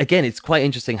 and again, it's quite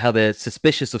interesting how they're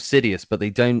suspicious of Sidious, but they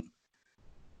don't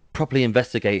properly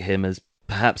investigate him as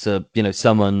perhaps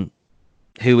someone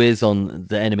who is on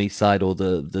the enemy side or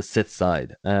the Sith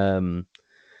side.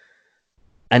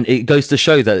 And it goes to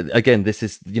show that, again, this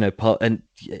is and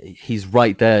he's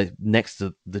right there next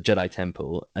to the Jedi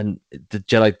Temple, and the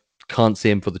Jedi can't see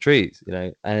him for the trees,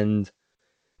 and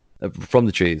from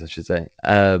the trees, I should say.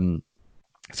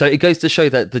 So it goes to show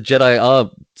that the Jedi are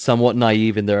somewhat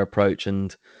naive in their approach,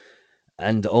 and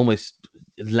almost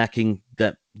lacking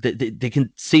that they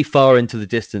can see far into the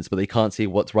distance, but they can't see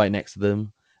what's right next to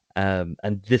them.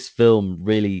 And this film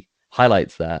really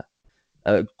highlights that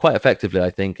quite effectively, I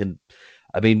think. And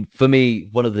I mean, for me,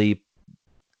 one of the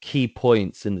key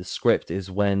points in the script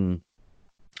is when,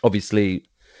 obviously,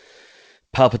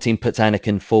 Palpatine puts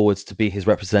Anakin forwards to be his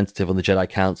representative on the Jedi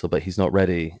Council, but he's not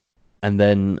ready. And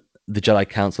then the Jedi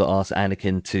Council asks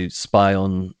Anakin to spy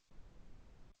on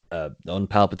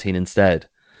Palpatine instead.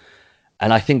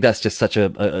 And I think that's just such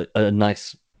a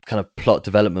nice kind of plot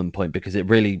development point, because it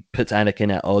really puts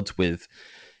Anakin at odds with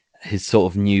his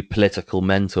sort of new political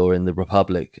mentor in the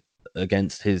Republic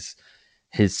against his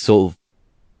sort of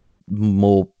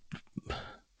more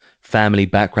family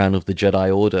background of the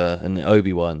Jedi Order and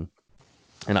Obi-Wan.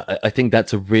 And I think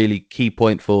that's a really key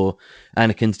point for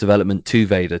Anakin's development to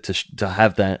Vader, to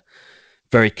have that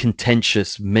very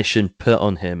contentious mission put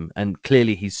on him. And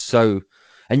clearly he's so,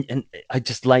 and I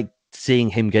just like seeing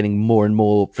him getting more and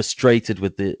more frustrated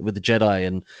with the Jedi,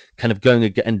 and kind of going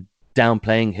and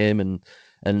downplaying him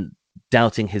and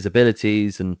doubting his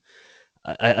abilities. And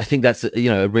I think that's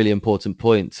a really important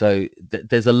point. So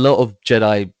there's a lot of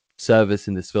Jedi service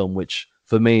in this film, which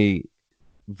for me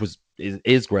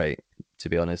is great, to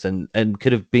be honest, and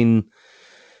could have been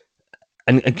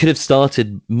and could have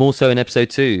started more so in episode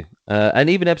 2 and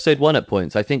even episode 1 at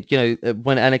points. I think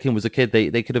when Anakin was a kid,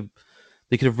 they could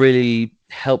have really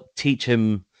helped teach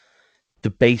him the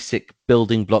basic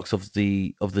building blocks of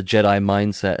the Jedi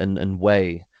mindset and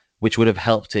way, which would have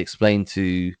helped to explain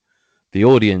to the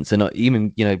audience, and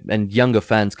even and younger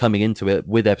fans coming into it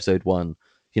with episode 1,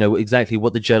 exactly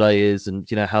what the Jedi is, and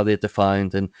how they're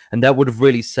defined, and that would have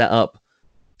really set up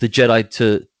the Jedi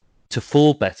to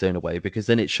fall better in a way, because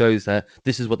then it shows that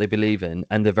this is what they believe in,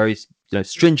 and they're very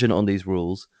stringent on these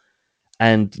rules.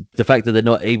 And the fact that they're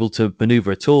not able to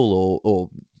maneuver at all or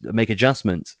make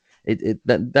adjustments,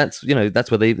 that's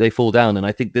where they fall down. And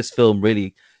I think this film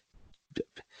really,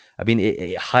 I mean,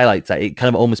 it highlights that. It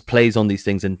kind of almost plays on these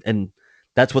things, and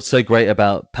that's what's so great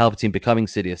about Palpatine becoming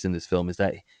Sidious in this film, is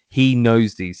that he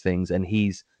knows these things, and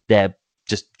he's there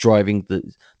just driving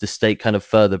the stake kind of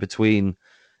further between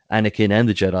Anakin and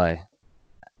the Jedi.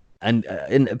 And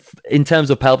in terms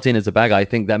of Palpatine as a bad guy, I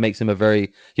think that makes him a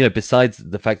very, besides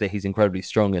the fact that he's incredibly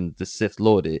strong and the Sith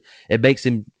Lord, it makes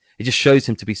him, it just shows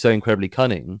him to be so incredibly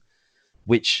cunning,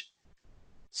 which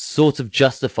sort of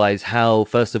justifies how,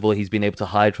 first of all, he's been able to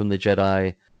hide from the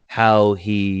Jedi, how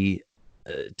he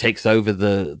takes over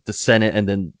the Senate and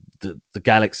then the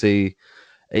galaxy.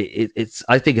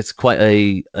 I think it's quite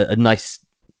a nice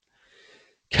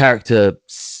character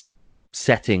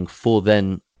setting for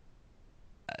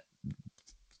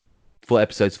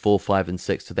episodes 4, 5, and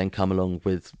 6 to then come along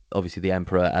with obviously the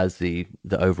Emperor as the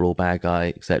overall bad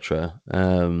guy, etc.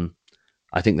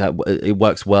 I think that it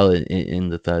works well in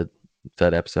the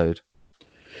third episode.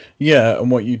 Yeah,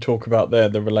 and what you talk about there,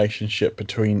 the relationship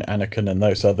between Anakin and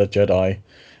those other Jedi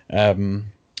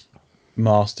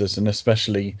masters, and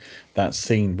especially that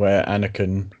scene where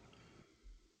Anakin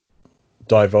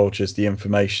divulges the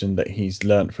information that he's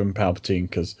learnt from Palpatine,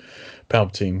 because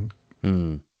Palpatine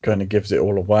kind of gives it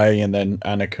all away, and then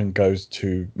Anakin goes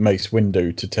to Mace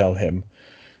Windu to tell him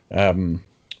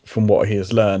from what he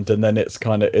has learned, and then it's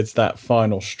that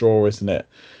final straw, isn't it?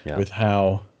 Yeah. With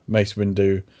how Mace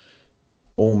Windu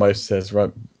almost says,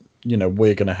 right,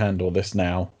 we're going to handle this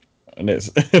now, and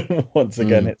it's once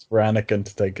again it's for Anakin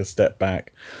to take a step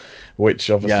back, which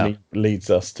obviously leads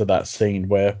us to that scene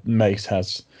where Mace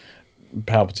has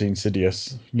Palpatine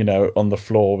Sidious, on the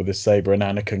floor with his saber, and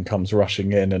Anakin comes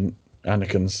rushing in, and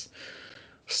Anakin's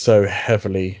so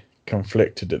heavily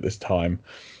conflicted at this time,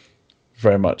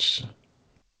 very much.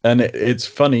 And it's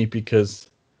funny because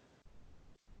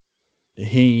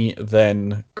he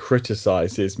then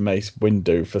criticizes Mace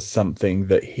Windu for something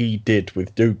that he did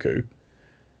with Dooku.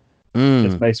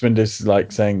 Mace Windu's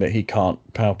like saying that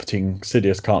Palpatine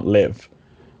Sidious can't live.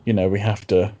 We have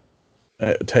to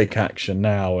take action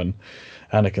now, and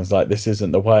Anakin's like, this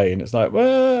isn't the way, and it's like,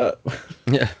 well,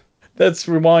 yeah. Let's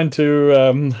rewind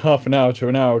to half an hour to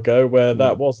an hour ago where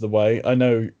that was the way. I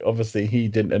know, obviously, he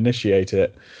didn't initiate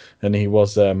it, and he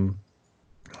was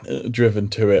driven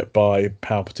to it by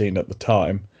Palpatine at the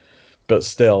time. But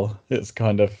still, it's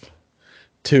kind of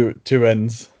two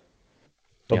ends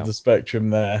of the spectrum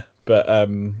there. But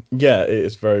it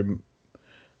is very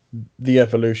the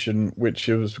evolution, which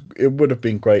it would have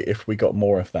been great if we got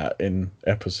more of that in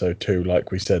episode 2.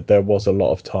 Like we said, there was a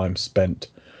lot of time spent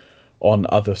on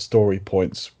other story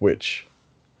points, which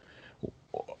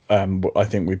I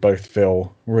think we both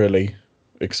feel really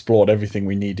explored everything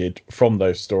we needed from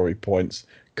those story points.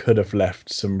 Could have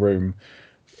left some room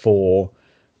for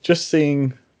just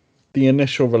seeing the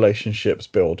initial relationships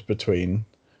build between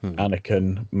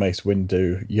Anakin, Mace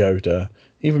Windu, Yoda,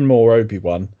 even more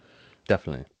Obi-Wan.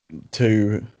 Definitely.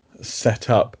 To set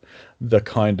up the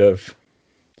kind of,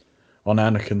 on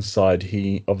Anakin's side,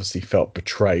 he obviously felt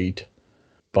betrayed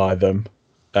by them,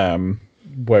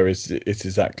 whereas it's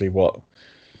exactly what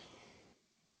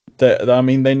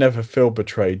they never feel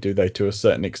betrayed, do they? To a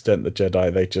certain extent, the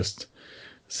Jedi, they just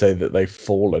say that they've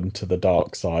fallen to the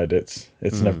dark side. It's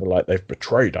never like they've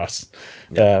betrayed us.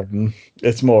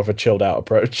 It's more of a chilled out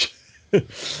approach,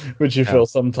 which you feel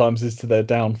sometimes is to their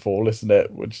downfall, isn't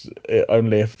it?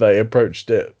 Only if they approached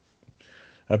it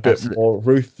a bit more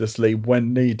ruthlessly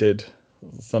when needed,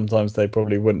 sometimes they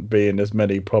probably wouldn't be in as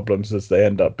many problems as they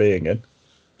end up being in.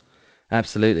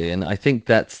 Absolutely, and I think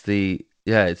that's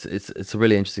it's a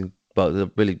really interesting, but a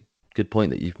really good point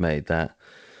that you've made, that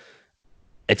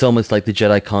it's almost like the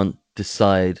Jedi can't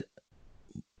decide,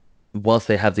 whilst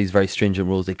they have these very stringent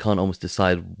rules, they can't almost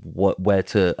decide where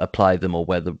to apply them, or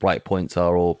where the right points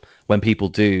are, or when people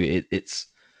do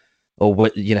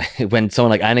when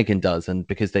someone like Anakin does, and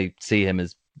because they see him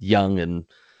as young and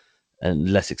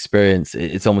less experienced,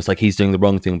 it's almost like he's doing the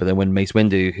wrong thing. But then when Mace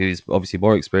Windu, who's obviously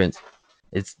more experienced,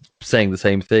 is saying the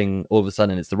same thing, all of a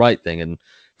sudden it's the right thing. And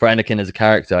for Anakin as a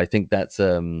character, I think that's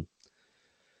that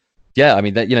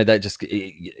that just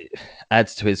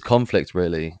adds to his conflict,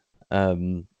 really,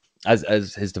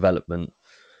 as his development.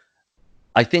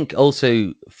 I think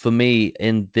also for me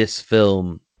in this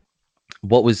film,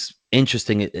 what was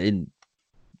interesting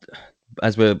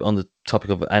as we're on the topic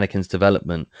of Anakin's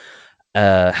development,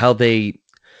 how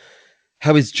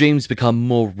his dreams become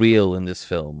more real in this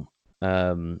film.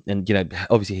 And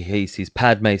obviously he sees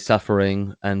Padme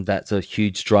suffering, and that's a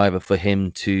huge driver for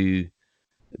him to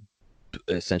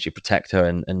essentially protect her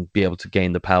and be able to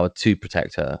gain the power to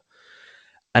protect her.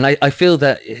 And I feel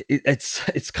that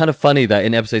it's kind of funny that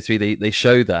in episode 3 they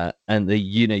show that, and they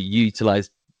utilize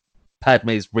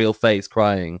Padme's real face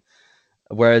crying,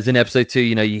 whereas in episode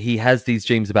 2 he has these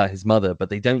dreams about his mother, but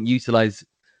they don't utilize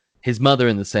his mother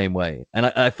in the same way. And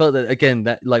I felt that, again,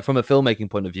 that like from a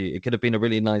filmmaking point of view, it could have been a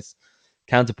really nice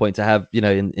counterpoint to have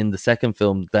in the second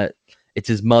film, that it's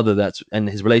his mother and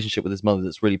his relationship with his mother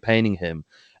that's really paining him.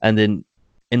 And then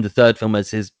in the third film,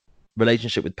 as his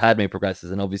relationship with Padme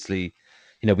progresses, and obviously,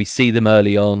 we see them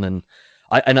early on, and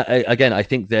I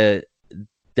think their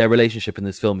relationship in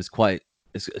this film is quite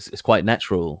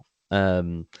natural,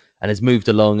 and has moved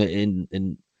along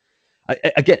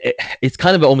it's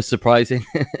kind of almost surprising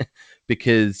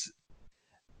because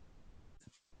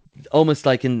almost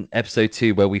like in episode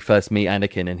 2 where we first meet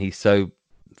Anakin and he's so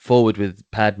forward with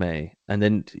Padme, and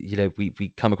then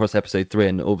we come across episode 3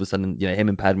 and all of a sudden him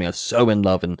and Padme are so in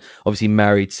love and obviously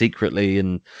married secretly,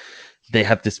 and they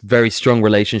have this very strong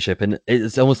relationship, and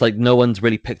it's almost like no one's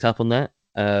really picked up on that.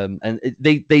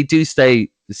 They do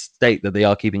state that they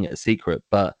are keeping it a secret,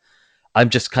 but I'm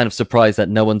just kind of surprised that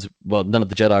none of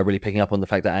the Jedi are really picking up on the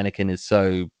fact that Anakin is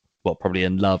so probably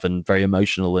in love and very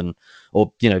emotional,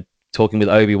 or talking with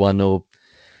Obi-Wan, or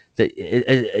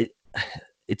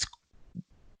it's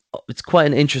quite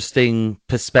an interesting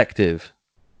perspective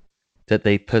that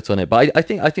they put on it. But I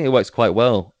think it works quite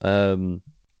well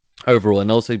overall,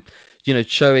 and also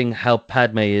showing how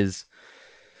Padme is.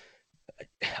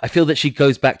 I feel that she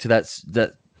goes back to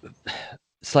that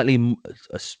slightly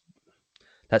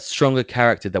that stronger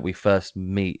character that we first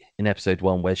meet in episode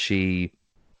 1, where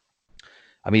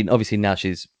obviously now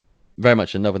she's very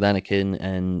much in love with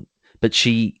Anakin, but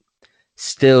she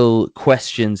still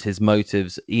questions his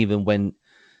motives, even when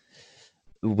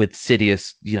with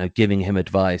Sidious, giving him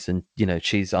advice, and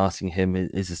she's asking him,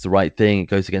 is this the right thing? It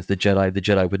goes against the Jedi. The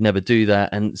Jedi would never do that.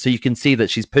 And so you can see that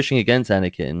she's pushing against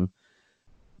Anakin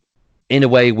in a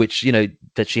way which,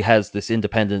 that she has this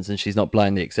independence, and she's not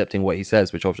blindly accepting what he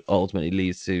says, which ultimately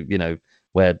leads to,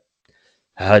 where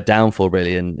her downfall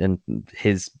really, and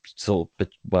his sort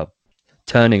of,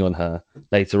 turning on her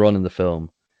later on in the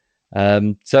film.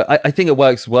 So I think it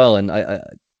works well. And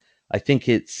I think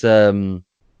it's,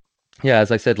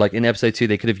 as I said, like in episode 2,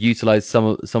 they could have utilized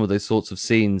some of those sorts of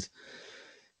scenes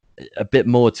a bit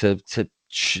more to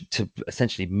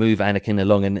essentially move Anakin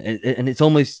along. And it's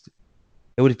almost,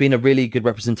 it would have been a really good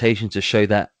representation to show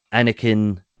that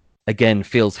Anakin again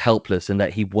feels helpless and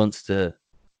that he wants to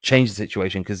change the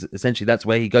situation, because essentially that's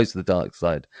where he goes to the dark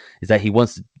side, is that he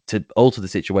wants to alter the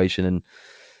situation,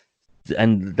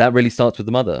 and that really starts with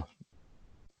the mother.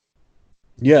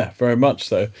 Yeah, very much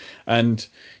so. And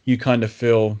you kind of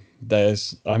feel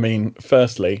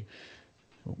firstly,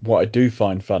 what I do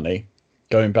find funny,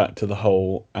 going back to the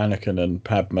whole Anakin and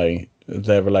Padme,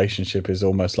 their relationship is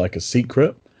almost like a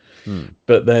secret.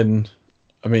 But then,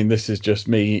 this is just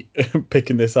me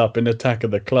picking this up in Attack of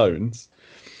the Clones.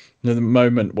 The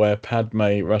moment where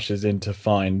Padme rushes in to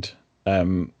find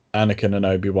Anakin and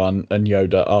Obi-Wan and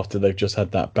Yoda after they've just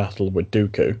had that battle with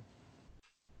Dooku.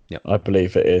 Yep. I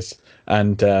believe it is.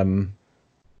 I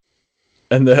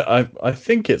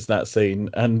think it's that scene,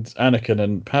 and Anakin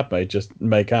and Padme just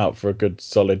make out for a good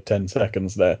solid 10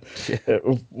 seconds there,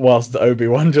 whilst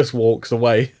Obi-Wan just walks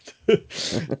away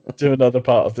to another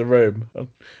part of the room.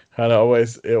 And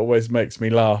it always makes me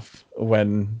laugh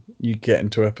when you get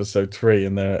into episode 3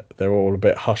 and they're all a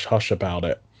bit hush hush about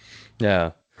it.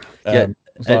 Yeah, they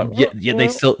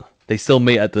still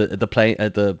meet at the plane,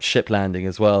 at the ship landing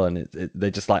as well, and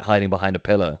they're just like hiding behind a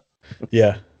pillar.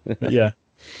 Yeah.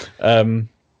 But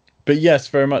yes,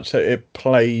 very much so. It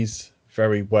plays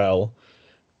very well.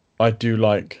 I do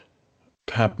like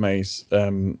Padme's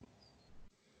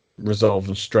resolve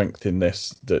and strength in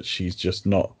this, that she's just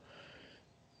not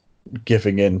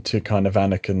giving in to kind of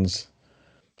Anakin's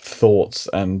thoughts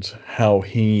and how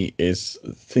he is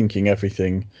thinking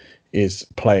everything is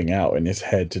playing out in his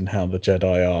head, and how the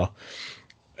Jedi are.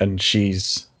 And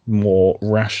she's more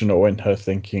rational in her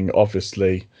thinking,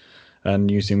 obviously,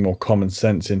 and using more common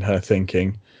sense in her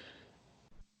thinking.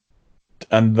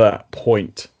 And that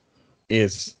point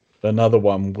is another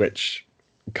one which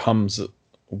comes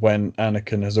when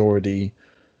Anakin has already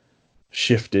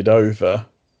shifted over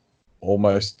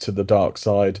almost to the dark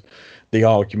side. The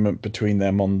argument between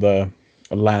them on the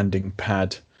landing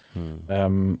pad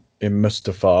in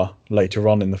Mustafar later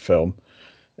on in the film,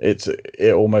 I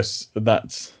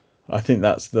think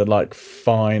that's the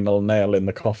final nail in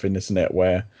the coffin, isn't it?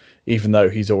 Where even though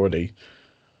he's already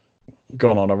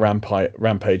gone on a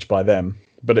rampage by them,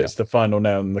 but it's the final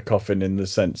nail in the coffin in the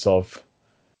sense of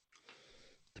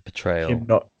the betrayal.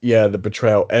 The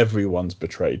betrayal. Everyone's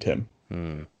betrayed him.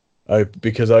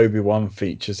 Because Obi-Wan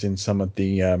features in some of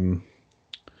the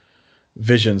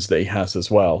visions that he has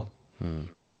as well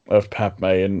of Padme,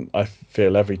 and I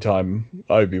feel every time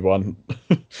Obi-Wan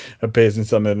appears in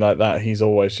something like that, he's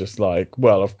always just like,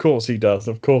 well, of course he does,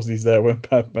 of course he's there when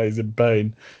Padme's in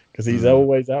pain, because he's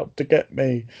always out to get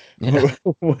me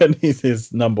when he's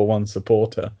his number one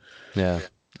supporter. Yeah,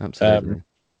 absolutely.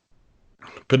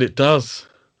 But it does,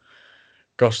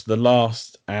 gosh, the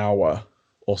last hour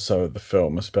or so of the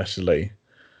film, especially.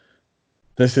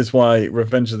 This is why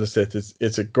Revenge of the Sith is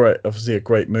obviously a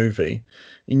great movie,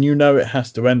 and it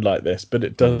has to end like this, but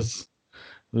it does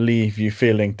leave you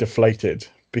feeling deflated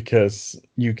because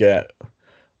you get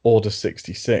Order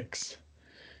 66,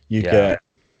 you get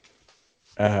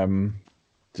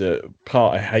the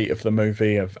part I hate of the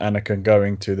movie of Anakin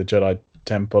going to the Jedi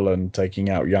Temple and taking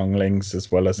out younglings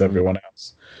as well as everyone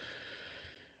else.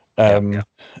 And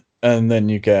then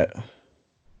you get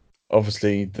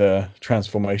obviously the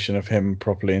transformation of him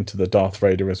properly into the Darth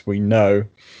Vader as we know.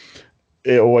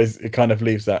 It kind of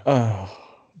leaves that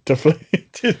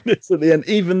deflatedness at the end,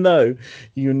 even though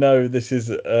this is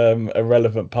a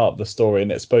relevant part of the story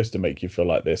and it's supposed to make you feel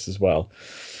like this as well.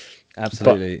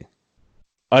 Absolutely. But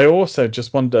I also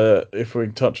just wonder if we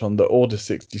can touch on the Order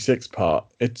 66 part.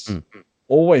 It's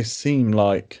always seemed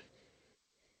like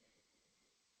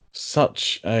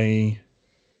such a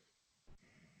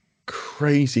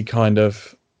crazy kind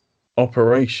of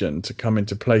operation to come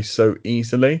into place so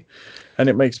easily, and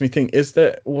it makes me think: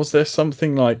 was there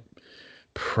something like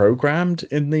programmed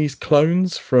in these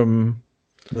clones from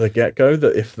the get-go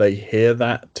that if they hear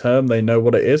that term, they know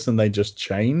what it is, and they just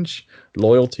change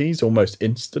loyalties almost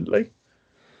instantly?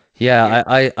 Yeah,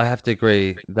 I have to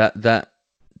agree that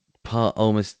part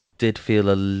almost did feel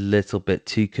a little bit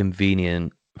too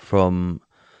convenient from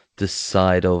the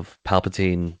side of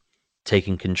Palpatine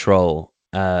taking control,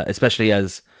 especially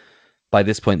as by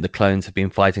this point the clones have been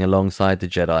fighting alongside the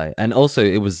Jedi, and also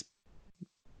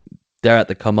they're at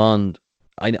the command.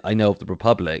 I know of the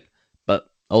Republic, but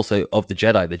also of the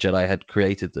Jedi. The Jedi had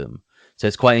created them, so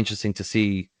it's quite interesting to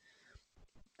see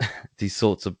these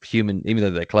sorts of human, even though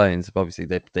they're clones, obviously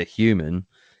they're human,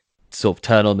 sort of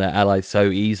turn on their allies so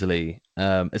easily,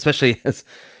 especially as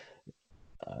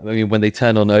when they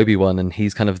turn on Obi-Wan and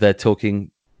he's kind of there talking,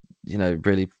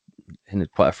 really in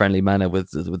quite a friendly manner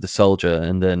with the soldier,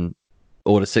 and then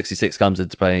Order 66 comes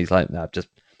into play and he's like, "No, just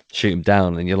shoot him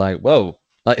down," and you're like, "Whoa!"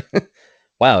 Like,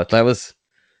 wow, that was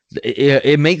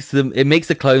it makes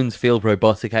the clones feel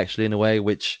robotic actually in a way,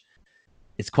 which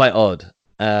is quite odd.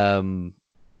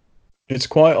 It's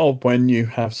quite odd when you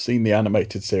have seen the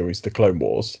animated series, The Clone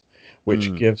Wars,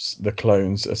 which gives the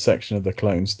clones, a section of the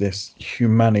clones, this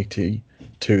humanity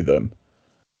to them.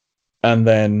 And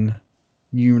then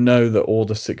that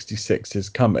Order 66 is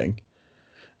coming.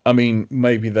 I mean,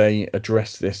 maybe they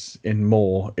address this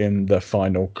more in the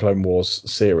final Clone Wars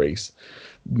series.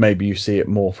 Maybe you see it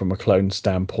more from a clone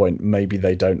standpoint. Maybe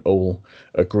they don't all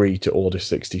agree to Order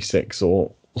 66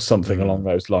 or something along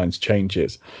those lines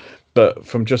changes. But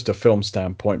from just a film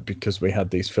standpoint, because we had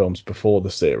these films before the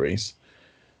series,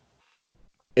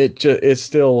 it's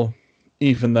still,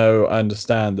 even though I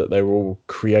understand that they were all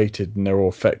created and they're all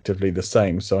effectively the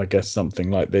same, so I guess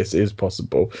something like this is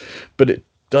possible, but it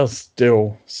does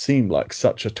still seem like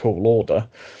such a tall order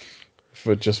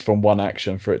for just from one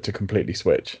action for it to completely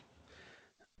switch.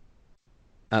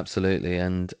 Absolutely,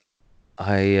 and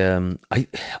I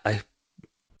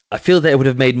feel that it would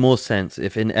have made more sense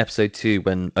if in episode 2,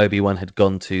 when Obi-Wan had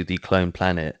gone to the clone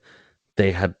planet,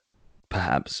 they had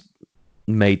perhaps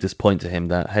made this point to him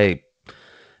that, hey,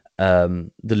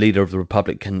 the leader of the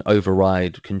Republic can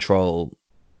override control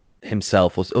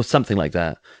himself, or something like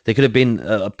that. There could have been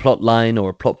a plot line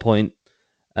or a plot point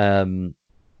to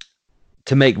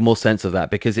make more sense of that,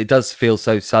 because it does feel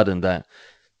so sudden that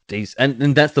these,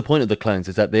 and that's the point of the clones,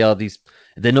 is that they're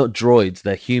not droids,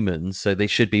 they're humans, so they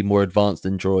should be more advanced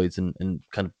than droids and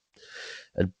kind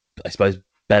of, I suppose,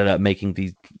 better at making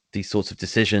these sorts of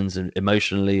decisions and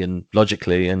emotionally and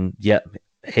logically, and yet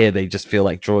here they just feel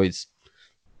like droids.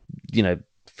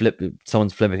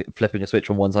 Someone's flipping a switch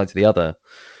from one side to the other,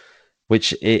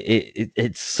 which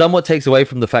it somewhat takes away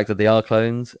from the fact that they are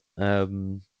clones.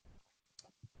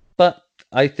 But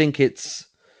I think it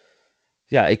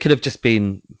could have just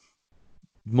been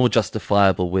more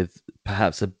justifiable with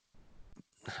perhaps it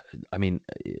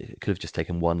could have just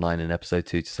taken one line in episode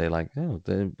 2 to say like,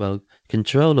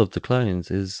 control of the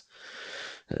clones is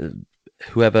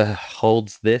whoever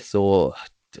holds this or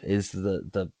is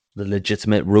the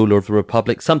legitimate ruler of the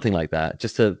Republic, something like that,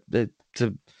 just to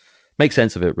make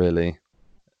sense of it, really.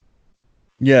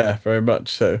 Yeah, very much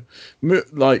so.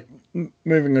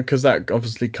 Moving, because that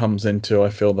obviously comes into, I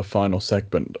feel, the final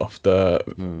segment of the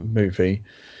movie,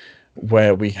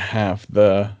 where we have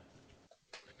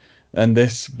and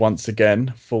this once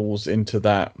again falls into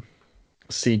that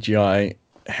CGI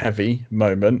heavy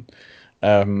moment.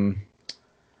 I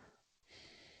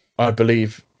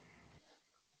believe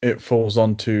it falls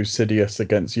onto Sidious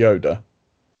against Yoda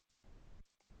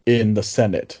in the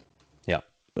Senate. Yeah.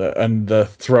 And the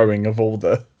throwing of all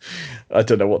the, I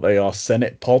don't know what they are,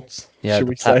 Senate pods, Yeah, should the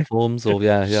we say? platforms, or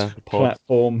the pods.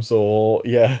 Platforms, or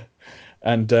yeah.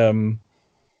 And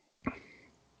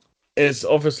it's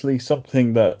obviously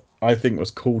something that I think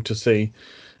was cool to see,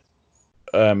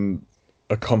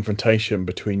 a confrontation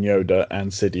between Yoda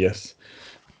and Sidious.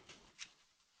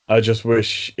 I just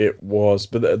wish it was,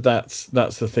 but that's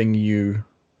the thing you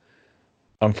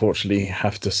unfortunately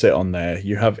have to sit on there.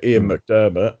 You have Ian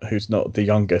McDermott, who's not the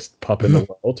youngest pup in the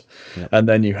world, Yep. and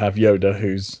then you have Yoda,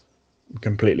 who's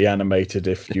completely animated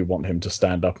if you want him to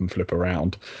stand up and flip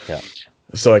around. Yeah.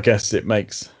 So I guess it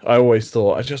makes. I always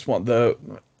thought I just want the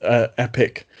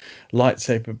epic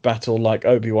lightsaber battle like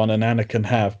Obi-Wan and Anakin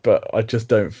have, but I just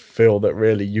don't feel that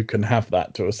really you can have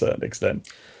that to a certain extent.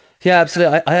 Yeah,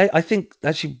 absolutely. I think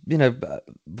actually,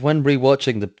 when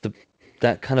rewatching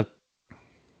that kind of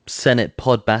Senate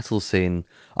pod battle scene,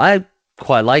 I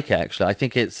quite like it actually. I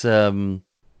think it's for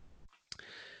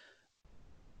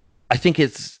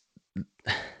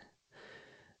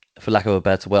lack of a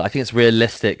better word, I think it's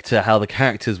realistic to how the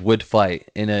characters would fight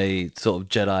in a sort of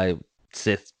Jedi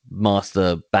Sith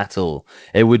Master battle.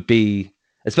 It would be,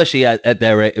 especially at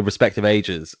their respective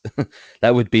ages,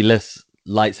 that would be less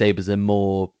lightsabers and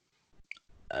more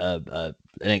an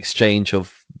exchange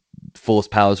of force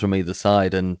powers from either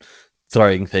side and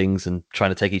throwing things and trying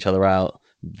to take each other out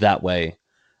that way,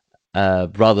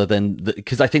 rather than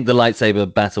because I think the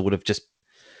lightsaber battle would have just,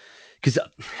 because I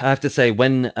have to say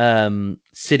when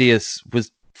Sidious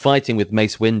was fighting with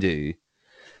Mace Windu,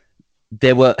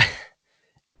 there were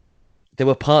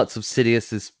parts of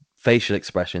Sidious's facial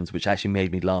expressions which actually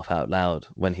made me laugh out loud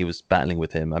when he was battling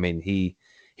with him. I mean, he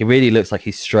really looks like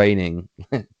he's straining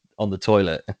on the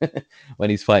toilet when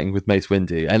he's fighting with Mace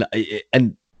Windu,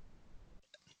 and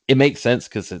it makes sense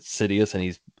because it's Sidious and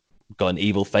he's got an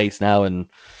evil face now, and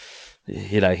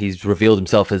he's revealed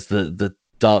himself as the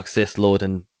Dark Sith Lord,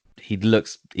 and he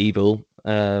looks evil.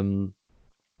 But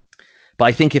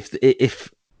I think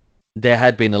if there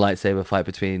had been a lightsaber fight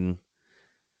between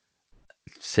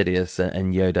Sidious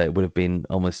and Yoda, it would have been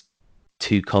almost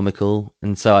too comical,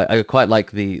 and so I quite like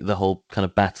the whole kind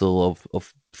of battle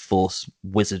of Force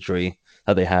wizardry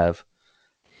that they have.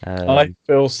 I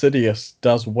feel Sidious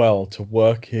does well to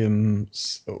work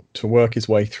his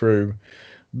way through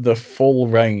the full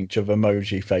range of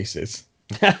emoji faces.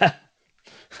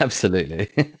 Absolutely.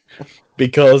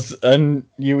 Because, and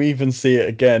you even see it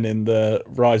again in the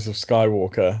Rise of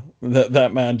Skywalker,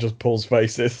 that man just pulls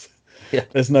faces. Yeah.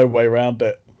 There's no way around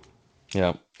it.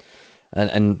 Yeah.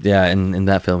 And yeah, in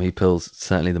that film he pulls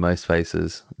certainly the most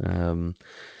faces.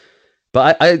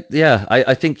 But I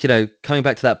think, coming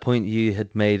back to that point you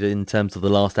had made in terms of the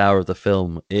last hour of the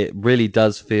film, it really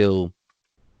does feel,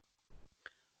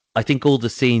 I think all the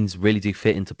scenes really do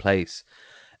fit into place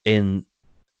in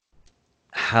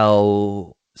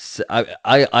how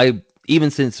I even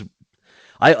since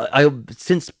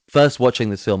since first watching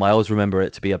this film, I always remember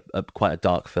it to be a quite a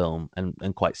dark film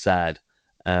and quite sad.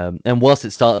 And whilst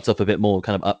it starts off a bit more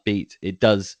kind of upbeat, it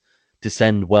does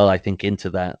descend well, I think, into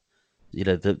that,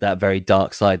 that very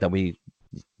dark side that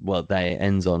that it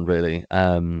ends on really.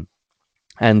 And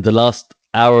the last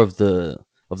hour of the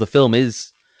film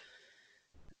is,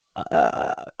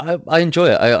 I enjoy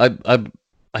it.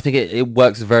 I think it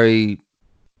works very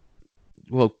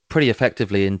well, pretty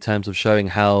effectively in terms of showing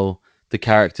how the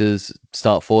characters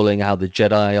start falling, how the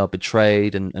Jedi are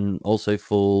betrayed and also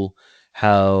fall,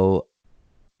 how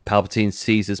Palpatine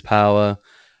seizes power.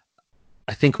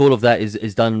 I think all of that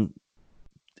is done,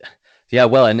 yeah,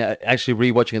 well. And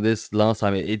actually, rewatching this last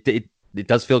time, it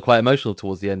does feel quite emotional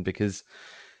towards the end because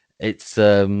it's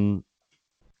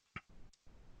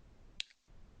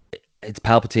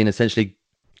Palpatine essentially,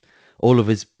 all of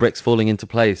his bricks falling into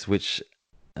place, which,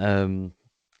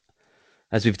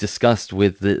 as we've discussed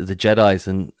with the Jedis,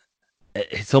 and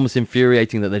it's almost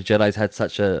infuriating that the Jedis had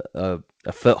such a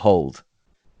foothold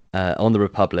on the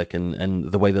Republic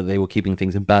and the way that they were keeping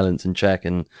things in balance and check,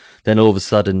 and then all of a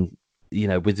sudden,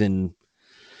 within,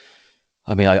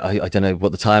 I mean, I don't know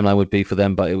what the timeline would be for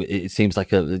them, but it seems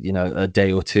like a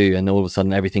day or two, and all of a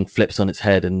sudden everything flips on its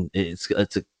head, and it's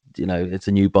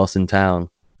a new boss in town,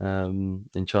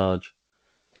 in charge.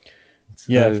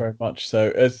 Yeah, very much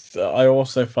so. I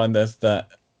also find there's that,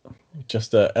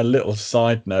 just a little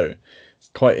side note. It's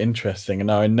quite interesting, and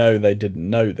now I know they didn't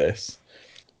know this,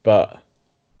 but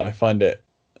I find it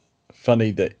funny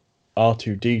that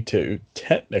R2-D2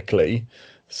 technically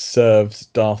serves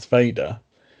Darth Vader,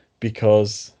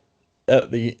 because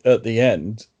at the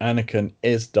end, Anakin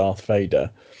is Darth Vader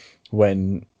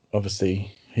when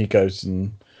obviously he goes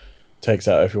and takes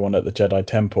out everyone at the Jedi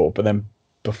Temple. But then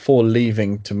before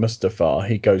leaving to Mustafar,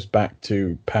 he goes back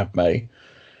to Padme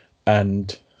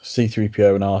and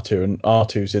C-3PO and R2, and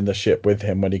R2's in the ship with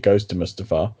him when he goes to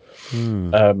Mustafar.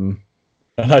 And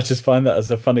I just find that as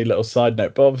a funny little side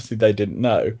note. But obviously they didn't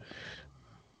know.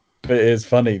 But it is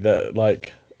funny that,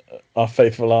 like, our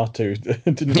faithful R2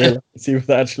 didn't realize he was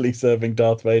actually serving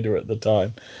Darth Vader at the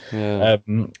time. Yeah.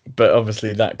 But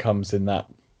obviously that comes in that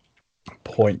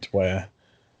point where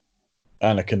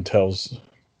Anakin tells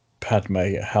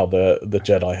Padme how the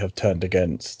Jedi have turned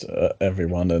against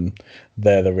everyone and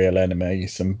they're the real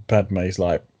enemies. And Padme's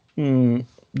like, don't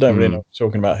really know what you're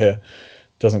talking about here.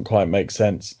 Doesn't quite make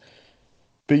sense.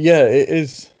 But yeah, it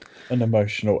is an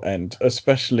emotional end,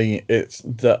 especially it's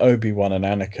the Obi-Wan and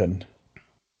Anakin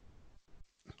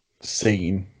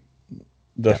scene,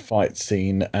 the fight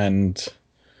scene and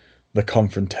the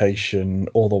confrontation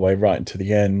all the way right to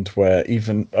the end, where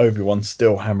even Obi-Wan's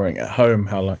still hammering at home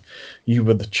how, like, you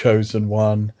were the chosen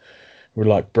one, we're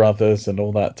like brothers and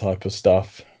all that type of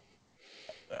stuff.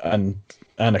 And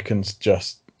Anakin's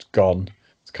just gone.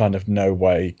 It's kind of no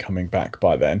way coming back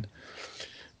by then.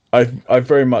 I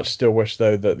very much still wish,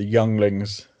 though, that the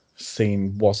younglings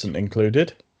scene wasn't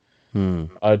included.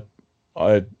 I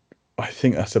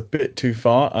think that's a bit too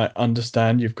far. I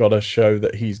understand you've got to show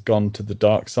that he's gone to the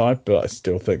dark side, but I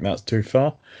still think that's too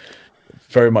far.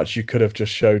 Very much you could have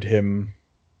just showed him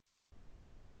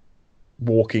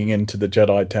walking into the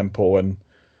Jedi Temple and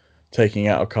taking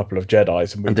out a couple of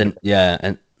Jedis. And then,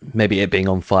 and maybe it being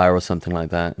on fire or something like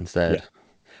that instead. Yeah.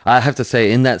 I have to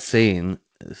say, in that scene,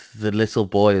 the little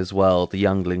boy as well, the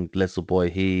youngling little boy,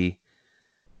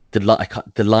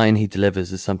 the line he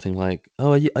delivers is something like,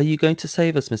 "Oh, are you going to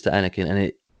save us, Mr. Anakin?" And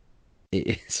it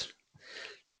is.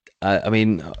 I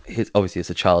mean, obviously it's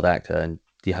a child actor, and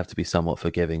you have to be somewhat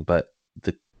forgiving, but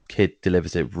the kid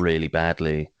delivers it really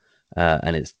badly,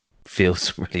 and it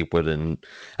feels really wooden.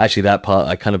 Actually, that part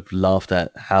I kind of laughed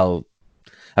at how.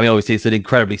 I mean, obviously it's an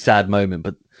incredibly sad moment,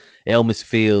 but it almost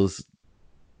feels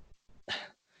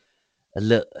a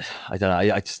little. I don't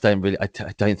know. I just don't really. I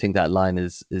don't think that line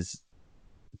is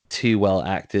too well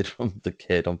acted from the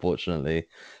kid, unfortunately.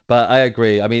 But I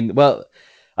agree. I mean, well,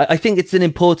 I think it's an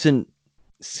important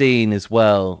scene as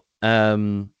well.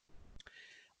 I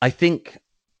think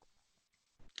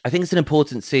it's an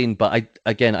important scene, but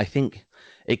I think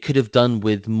it could have done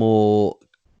with more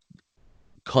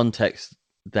context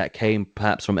that came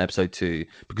perhaps from episode 2,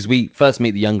 because we first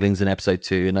meet the younglings in episode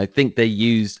 2, and I think they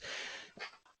used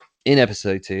in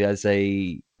episode 2 as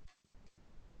a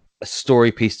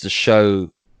story piece to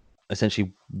show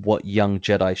essentially what young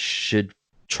Jedi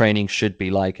training should be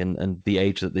like, and the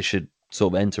age that they should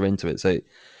sort of enter into it. So,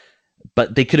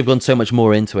 but they could have gone so much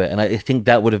more into it, and I think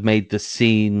that would have made the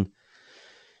scene,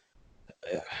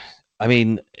 I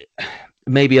mean,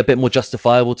 maybe a bit more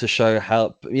justifiable to show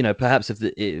how, perhaps if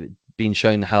it been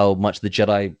shown how much the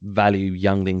Jedi value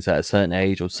younglings at a certain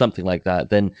age or something like that,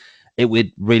 then it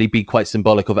would really be quite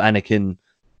symbolic of Anakin,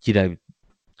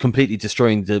 completely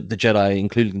destroying the Jedi,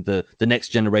 including the next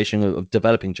generation of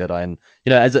developing Jedi. And,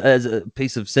 as a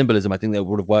piece of symbolism, I think that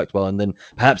would have worked well. And then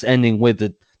perhaps ending with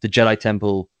the Jedi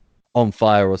Temple on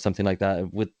fire or something like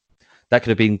that. That could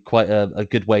have been quite a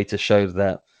good way to show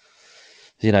that,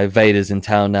 Vader's in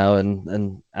town now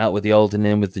and out with the old and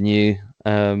in with the new.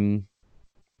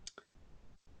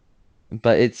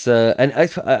 But it's and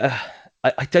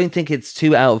I don't think it's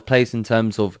too out of place in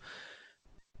terms of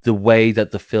the way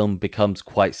that the film becomes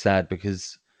quite sad,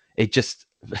 because it just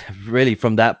really,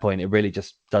 from that point, it really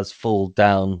just does fall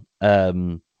down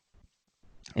in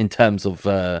terms of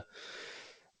I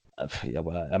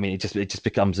mean, it just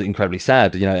becomes incredibly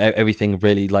sad. Everything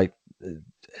really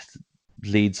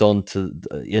leads on to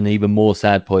an even more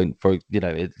sad point for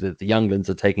the younglings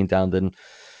are taken down. Then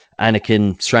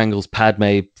Anakin strangles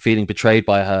Padme, feeling betrayed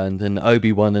by her, and then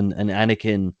Obi-Wan and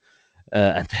Anakin.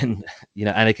 And then,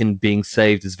 Anakin being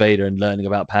saved as Vader and learning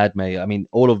about Padme. I mean,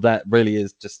 all of that really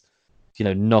is just,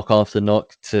 knock after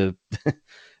knock to,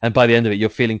 and by the end of it, you're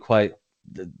feeling quite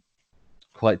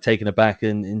taken aback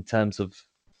in terms of,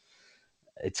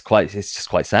 it's just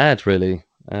quite sad, really.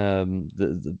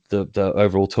 The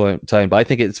overall tone, but I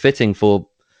think it's fitting for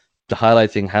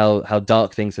highlighting how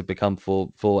dark things have become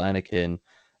for Anakin,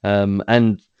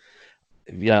 and.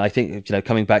 I think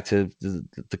coming back to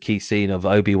the key scene of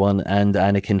Obi-Wan and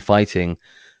Anakin fighting,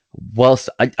 whilst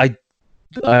I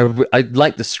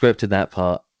like the script in that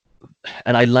part,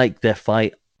 and I like their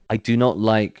fight, I do not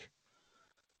like.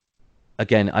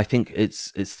 Again, I think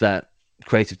it's that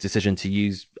creative decision to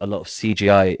use a lot of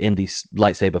CGI in these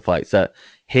lightsaber fights. That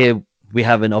here we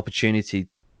have an opportunity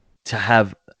to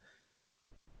have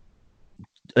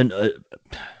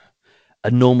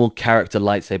a normal character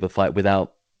lightsaber fight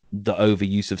without the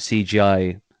overuse of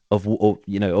CGI of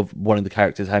one of the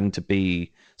characters having to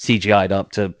be CGI'd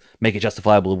up to make it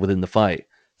justifiable within the fight,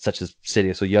 such as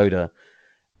Sidious or Yoda.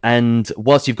 And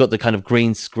whilst you've got the kind of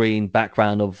green screen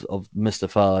background of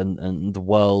Mustafar and the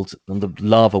world and the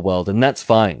lava world, and that's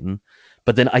fine,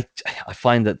 but then I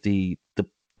find that the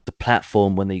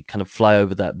platform when they kind of fly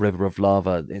over that river of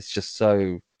lava, it's just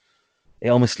so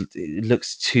it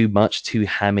looks too much, too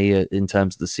hammy in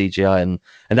terms of the CGI,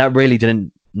 and that really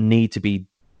didn't need to be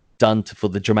done for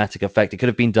the dramatic effect. It could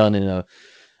have been done in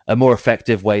a more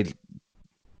effective way.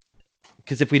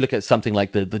 Because if we look at something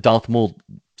like the Darth Maul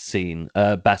scene,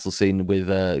 battle scene with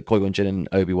Qui-Gon Jinn and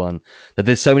Obi-Wan, that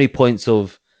there's so many points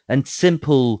of and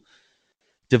simple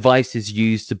devices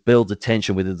used to build the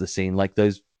tension within the scene, like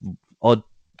those odd,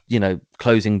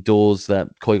 closing doors that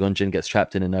Qui-Gon Jinn gets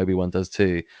trapped in and Obi-Wan does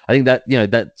too. I think that,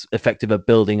 that's effective at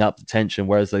building up the tension,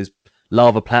 whereas those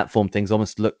lava platform things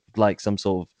almost look like some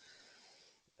sort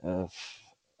of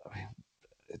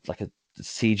like a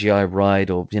CGI ride,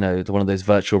 or one of those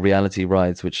virtual reality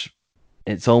rides, which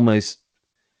it's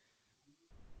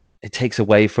it takes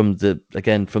away from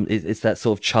it's that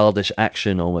sort of childish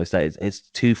action almost, that it's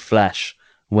too flash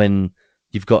when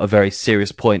you've got a very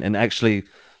serious point. And actually,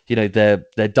 their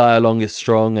dialogue is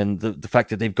strong, and the fact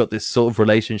that they've got this sort of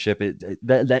relationship,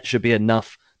 that should be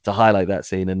enough to highlight that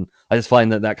scene. And I just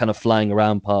find that kind of flying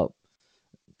around part,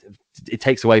 it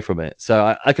takes away from it.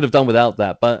 So I could have done without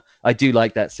that, but I do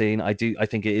like that scene. I think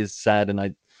it is sad, and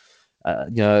I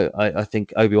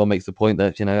think Obi-Wan makes the point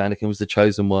that Anakin was the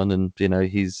chosen one, and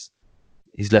he's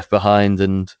left behind,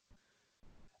 and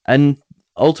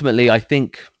ultimately I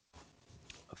think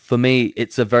for me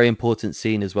it's a very important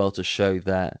scene as well to show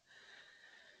that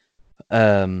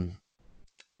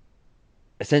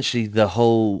essentially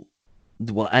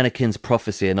Anakin's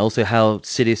prophecy, and also how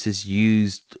Sidious has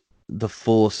used the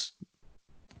Force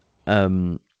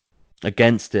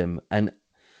against him, and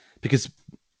because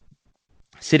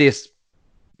Sidious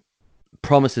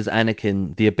promises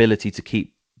Anakin the ability to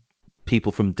keep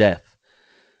people from death,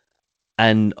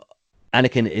 and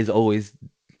Anakin is always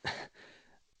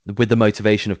with the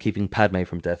motivation of keeping Padme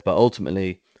from death, but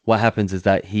ultimately what happens is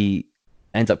that he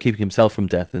ends up keeping himself from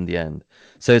death in the end.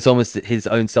 So it's almost his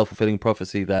own self-fulfilling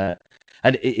prophecy that,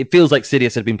 and it feels like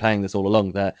Sidious had been playing this all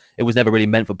along, that it was never really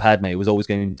meant for Padme, it was always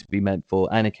going to be meant for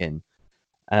Anakin.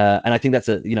 And I think that's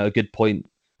a good point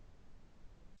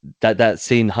that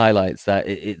scene highlights, that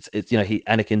it's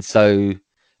Anakin's so,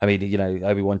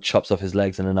 Obi-Wan chops off his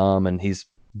legs and an arm, and he's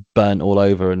burnt all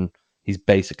over, and he's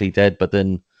basically dead. But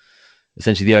then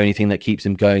essentially the only thing that keeps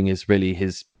him going is really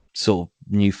his sort of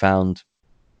newfound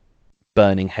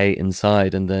burning hate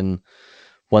inside. And then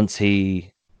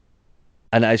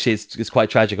and actually it's quite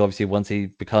tragic, obviously, once he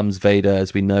becomes Vader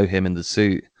as we know him in the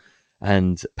suit,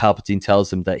 and Palpatine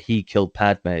tells him that he killed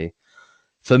Padme.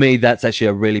 For me, that's actually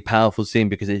a really powerful scene,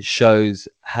 because it shows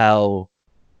how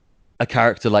a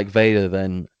character like Vader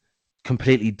then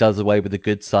completely does away with the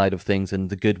good side of things and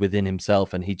the good within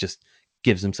himself, and he just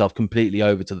gives himself completely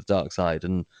over to the dark side,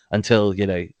 and until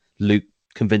Luke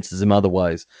convinces him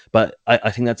otherwise. But I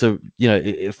think that's it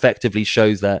effectively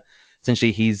shows that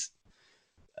essentially he's,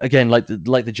 again, like the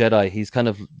Jedi, he's kind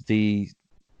of he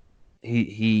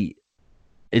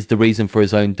is the reason for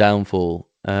his own downfall,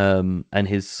 and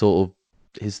his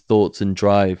thoughts and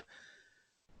drive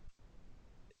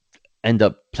end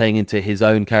up playing into his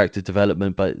own character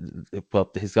development,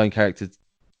 his own character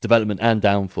development and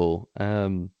downfall.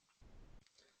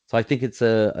 So I think it's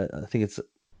a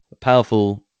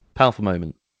powerful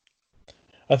moment.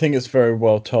 I think it's very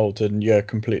well told, and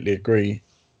completely agree.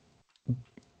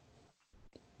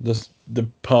 The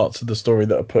parts of the story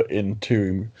that are put in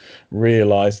to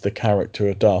realize the character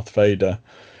of Darth Vader,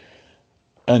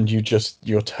 and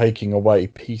you're taking away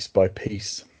piece by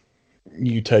piece.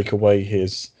 You take away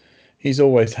he's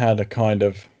always had a kind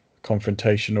of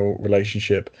confrontational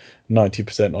relationship,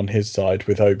 90% on his side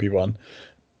with Obi-Wan,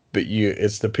 but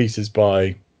it's the pieces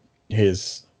by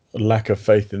his lack of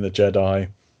faith in the Jedi,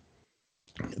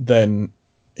 then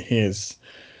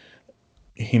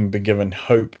him being given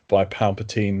hope by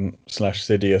Palpatine /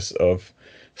 Sidious of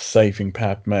saving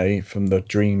Padme from the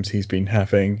dreams he's been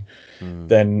having.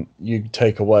 Then you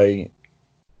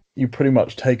pretty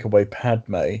much take away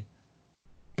Padme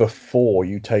before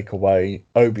you take away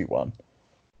Obi-Wan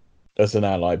as an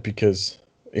ally, because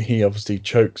he obviously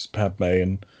chokes Padme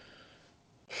and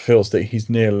feels that he's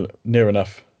near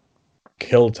enough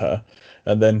killed her,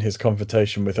 and then his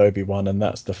confrontation with Obi-Wan, and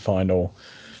that's the final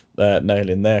nail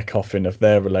in their coffin of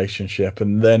their relationship,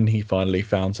 and then he finally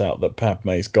finds out that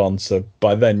Padme's gone. So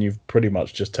by then you've pretty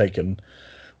much just taken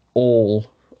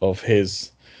all of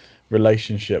his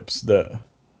relationships that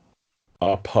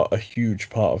are a huge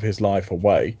part of his life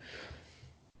away,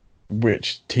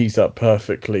 which tees up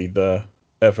perfectly the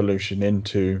evolution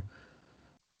into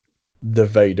the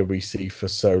Vader we see for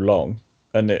so long.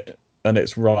 And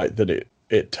it's right that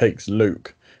it takes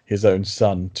Luke, his own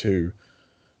son, to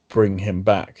bring him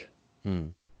back.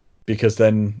 Because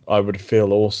then I would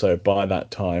feel also by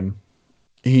that time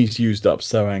he's used up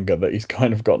so anger that he's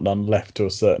kind of got none left to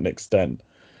a certain extent.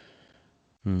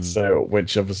 So,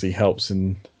 which obviously helps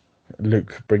in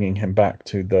Luke bringing him back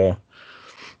to the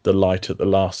light at the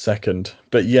last second.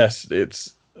 But yes,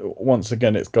 it's once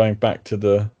again it's going back to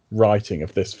the writing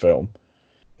of this film.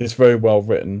 It's very well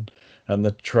written, and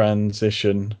the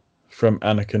transition from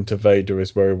Anakin to Vader is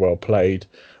very well played.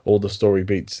 All the story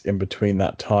beats in between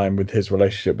that time with his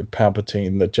relationship with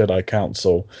Palpatine, the Jedi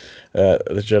Council,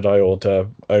 the Jedi Order,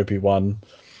 Obi-Wan.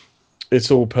 It's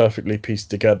all perfectly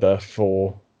pieced together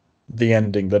for the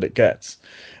ending that it gets.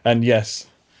 And yes,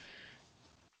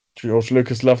 George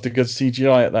Lucas loved a good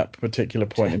CGI at that particular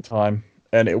point in time,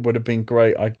 and it would have been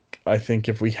great. I think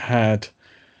if we had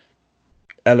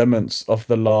elements of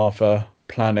the lava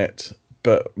planet,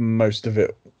 but most of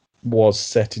it was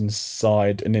set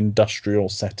inside an industrial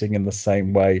setting in the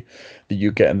same way that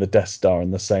you get in the Death Star,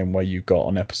 in the same way you got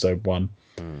on Episode 1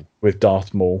 with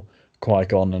Darth Maul,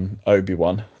 Qui-Gon and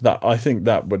Obi-Wan. That I think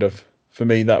that would have, for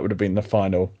me, that would have been the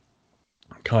final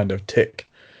kind of tick.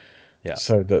 Yeah.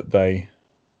 So that they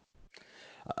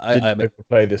didn't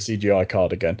overplay the CGI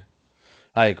card again.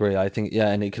 I agree. I think, yeah,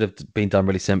 and it could have been done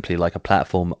really simply, like a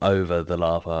platform over the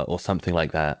lava or something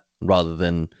like that, rather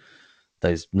than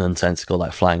those nonsensical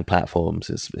like flying platforms.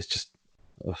 It's just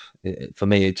for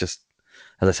me. It just,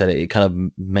 as I said, it kind of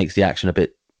makes the action a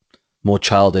bit more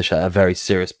childish at a very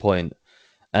serious point,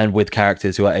 and with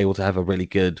characters who are able to have a really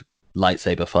good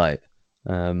lightsaber fight,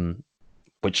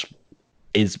 which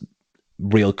is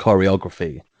real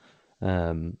choreography.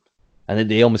 And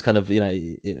they almost kind of,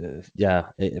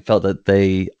 it felt that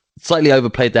they slightly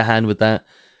overplayed their hand with that.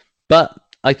 But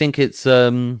I think it's,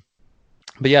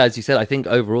 but yeah, as you said, I think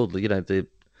overall,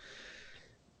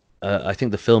 I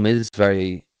think the film is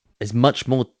much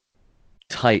more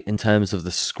tight in terms of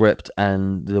the script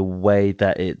and the way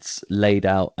that it's laid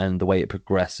out and the way it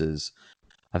progresses.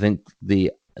 I think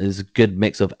there's a good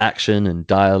mix of action and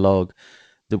dialogue.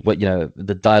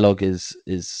 The dialogue is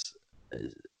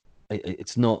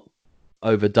it's not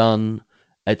overdone.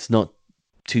 It's not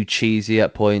too cheesy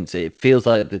at points. It feels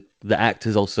like the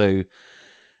actors also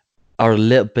are a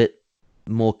little bit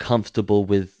more comfortable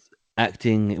with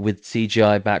acting with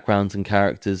CGI backgrounds and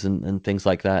characters and things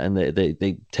like that, and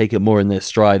they take it more in their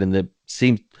stride, and it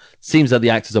seems that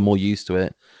the actors are more used to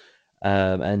it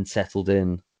and settled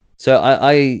in. So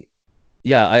I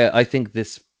think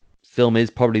this film is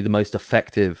probably the most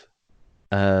effective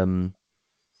film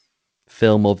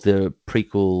of the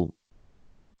prequel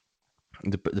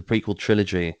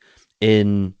trilogy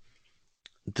in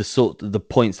the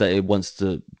points that it wants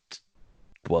to,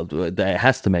 well, that it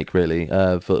has to make, really,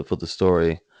 for the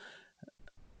story.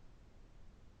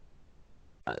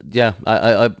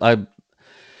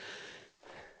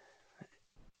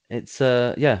 It's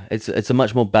a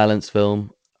much more balanced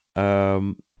film.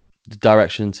 The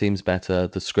direction seems better.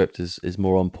 The script is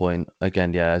more on point.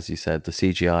 Again, yeah, as you said, the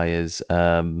CGI is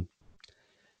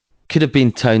could have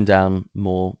been toned down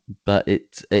more, but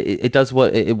it does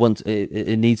what it wants.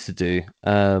 It needs to do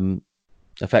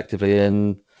effectively,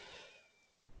 and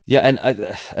yeah,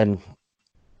 and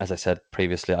as I said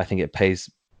previously, I think it pays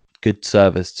good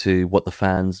service to what the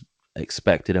fans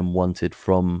expected and wanted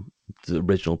from the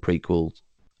original prequel,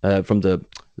 from the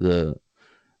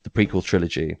prequel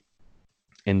trilogy.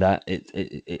 In that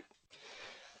it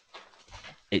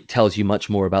tells you much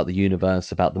more about the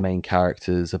universe, about the main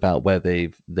characters, about where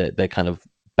their kind of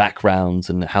backgrounds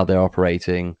and how they're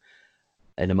operating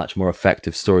in a much more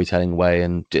effective storytelling way.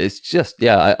 And it's just,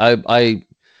 yeah, I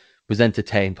was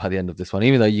entertained by the end of this one,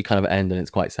 even though you kind of end and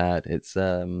it's quite sad. It's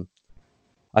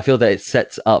I feel that it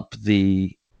sets up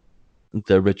the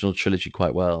original trilogy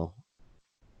quite well.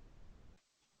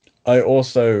 I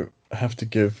also have to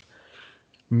give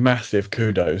massive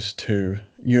kudos to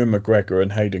Ewan McGregor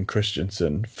and Hayden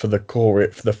Christensen for the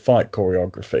fight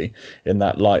choreography in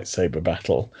that lightsaber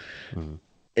battle.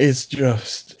 It's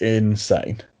just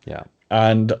insane. Yeah.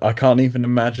 And I can't even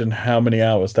imagine how many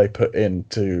hours they put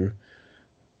into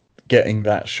getting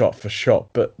that shot for shot,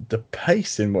 but the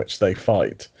pace in which they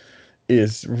fight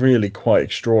is really quite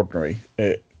extraordinary.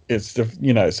 It's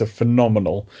a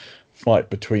phenomenal fight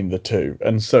between the two,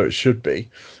 and so it should be.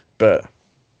 But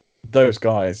those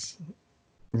guys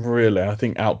really, I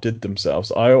think, outdid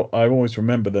themselves. I always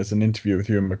remember there's an interview with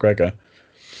Ewan McGregor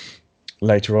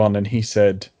later on, and he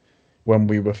said when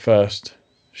we were first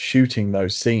shooting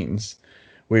those scenes,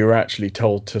 we were actually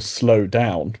told to slow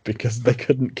down because they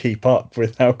couldn't keep up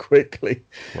with how quickly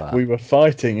we were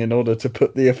fighting in order to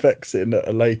put the effects in at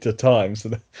a later time.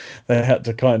 So they had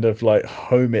to kind of like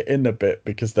home it in a bit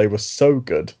because they were so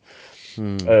good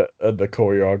at the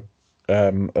choreographed,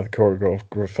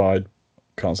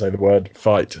 can't say the word,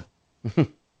 fight.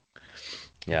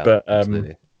 Yeah, but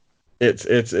absolutely.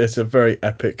 It's a very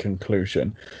epic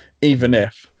conclusion, even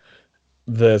if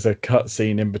there's a cut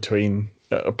scene in between,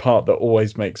 a part that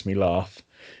always makes me laugh.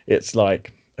 It's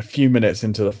like a few minutes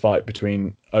into the fight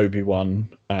between Obi-Wan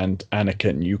and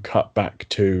Anakin, you cut back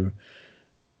to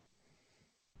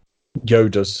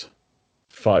Yoda's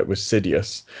fight with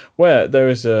Sidious, where there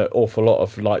is an awful lot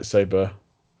of lightsaber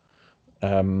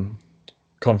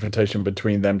confrontation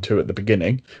between them two at the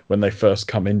beginning when they first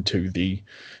come into the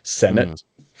Senate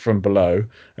from below.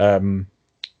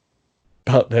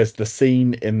 But there's the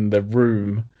scene in the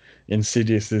room, in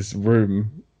Sidious's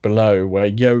room below,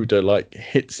 where Yoda like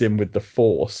hits him with the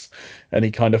Force, and he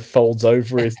kind of folds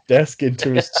over his desk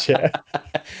into his chair.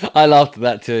 I laughed at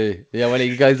that too. Yeah, when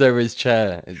he goes over his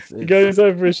chair, He goes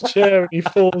over his chair and he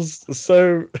falls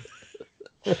so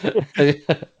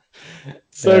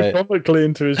comically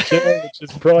into his chair, which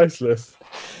is priceless.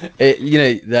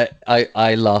 That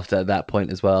I laughed at that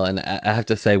point as well, and I have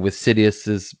to say, with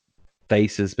Sidious's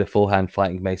faces beforehand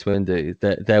fighting Mace Windu,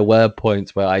 there were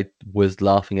points where I was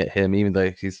laughing at him, even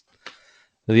though he's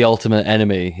the ultimate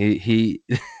enemy. He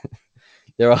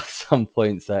there are some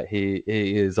points that he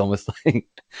is almost like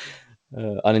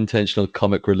unintentional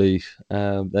comic relief,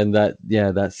 and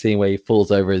that scene where he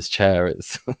falls over his chair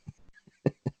is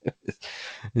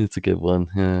it's a good one.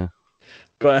 Yeah.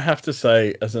 But I have to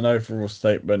say, as an overall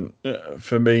statement,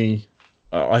 for me,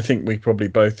 I think we probably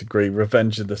both agree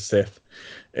Revenge of the Sith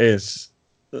is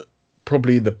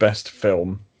probably the best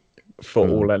film for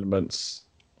all elements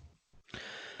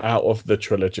out of the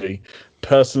trilogy.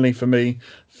 Personally, for me,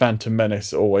 Phantom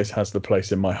Menace always has the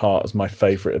place in my heart as my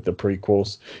favourite of the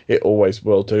prequels. It always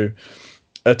will do.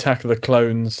 Attack of the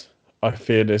Clones, I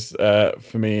feel, is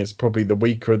for me is probably the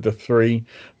weaker of the three,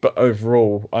 but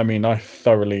overall, I mean, I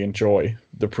thoroughly enjoy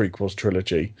the prequels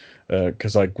trilogy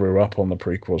because I grew up on the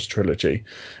prequels trilogy,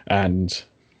 and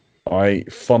I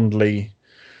fondly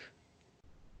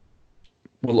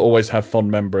will always have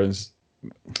fond memories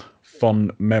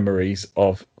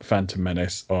of Phantom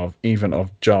Menace, of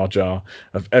Jar Jar,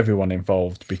 of everyone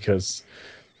involved, because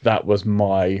that was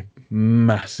my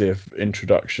massive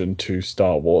introduction to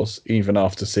Star Wars. Even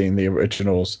after seeing the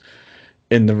originals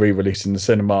in the re-release in the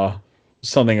cinema,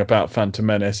 something about Phantom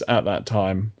Menace at that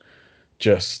time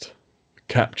just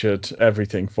captured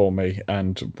everything for me,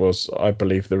 and was, I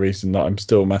believe, the reason that I'm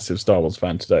still a massive Star Wars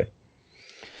fan today.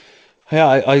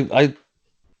 Yeah, I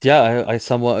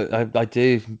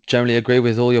do generally agree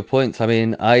with all your points. I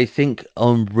mean, I think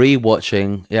on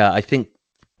rewatching, I think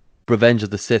Revenge of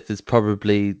the Sith is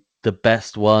probably the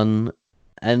best one,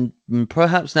 and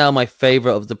perhaps now my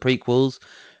favorite of the prequels.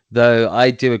 Though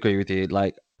I do agree with you,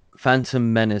 like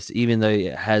Phantom Menace, even though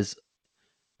it has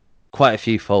quite a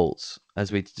few faults,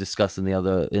 as we discussed in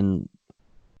the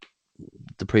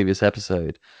previous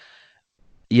episode,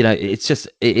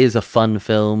 it is a fun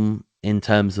film in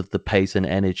terms of the pace and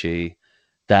energy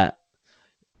that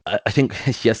I think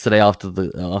yesterday after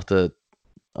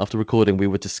recording, we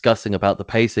were discussing about the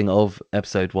pacing of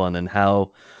episode 1 and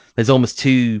how there's almost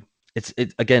two. It's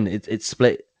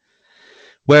split.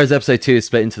 Whereas episode 2 is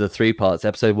split into the 3 parts,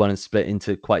 episode 1 is split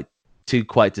into two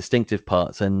quite distinctive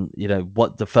parts, and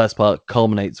what the first part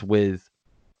culminates with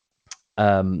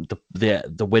the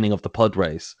winning of the pod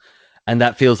race, and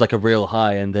that feels like a real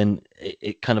high, and then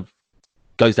it kind of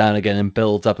goes down again and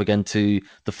builds up again to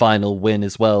the final win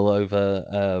as well over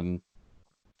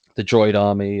the droid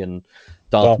army and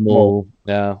Darth Maul.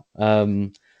 Yeah.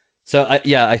 So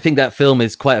I think that film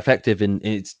is quite effective and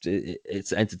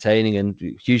it's entertaining, and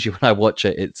usually when I watch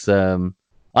it, it's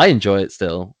I enjoy it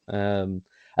still. And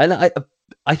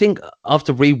I think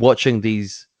after rewatching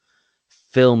these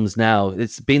films now,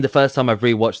 it's been the first time I've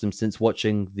rewatched them since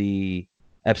watching the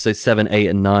episodes 7, 8,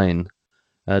 and 9,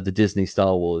 the Disney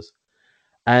Star Wars.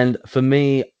 And for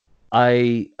me,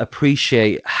 I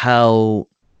appreciate how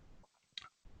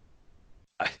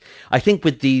I think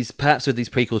with these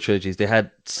prequel trilogies, they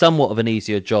had somewhat of an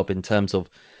easier job in terms of,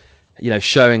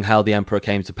 showing how the Emperor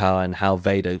came to power and how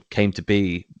Vader came to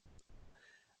be.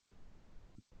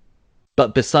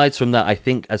 but besides from that, I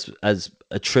think as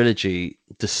a trilogy,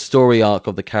 the story arc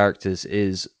of the characters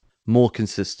is more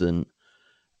consistent,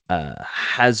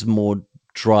 has more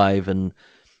drive and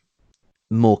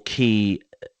more key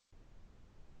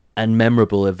and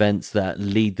memorable events that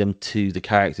lead them to the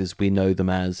characters we know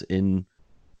them as in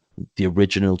the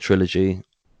original trilogy.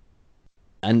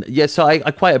 And yeah, so I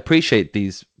quite appreciate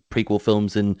these prequel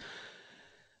films, and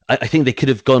I think they could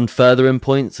have gone further in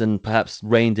points and perhaps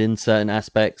reined in certain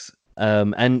aspects.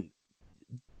 And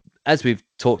as we've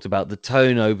talked about, the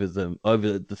tone over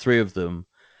the three of them,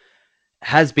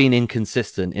 has been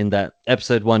inconsistent in that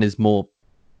episode 1 is more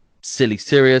silly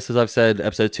serious, as I've said.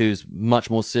 Episode 2 is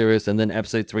much more serious, and then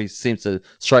episode 3 seems to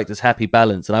strike this happy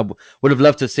balance. And I would have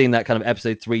loved to have seen that kind of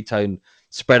episode 3 tone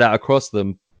spread out across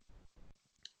them.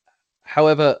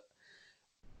 However,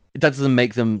 that doesn't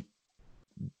make them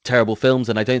terrible films,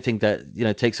 and I don't think that, you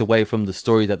know, takes away from the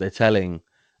story that they're telling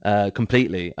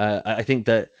completely. I think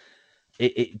that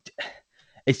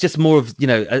it's just more of, you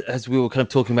know, as we were kind of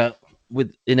talking about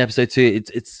in episode 2,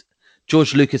 it's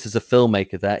George Lucas as a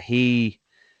filmmaker, that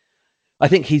I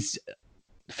think he's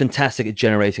fantastic at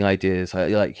generating ideas.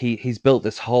 Like he's built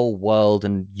this whole world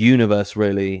and universe,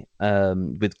 really,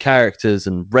 with characters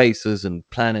and races and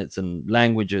planets and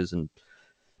languages, and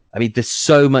I mean, there's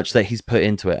so much that he's put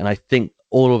into it, and I think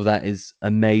all of that is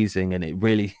amazing. And it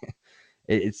really,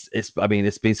 I mean,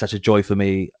 it's been such a joy for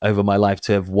me over my life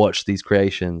to have watched these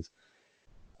creations.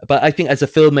 But I think as a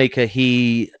filmmaker,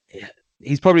 he's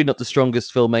probably not the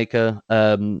strongest filmmaker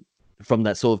from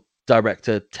that sort of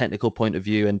director technical point of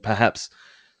view. And perhaps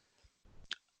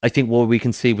I think what we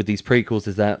can see with these prequels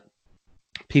is that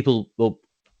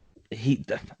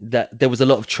that there was a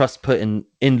lot of trust put in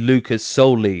Lucas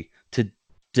solely to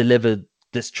deliver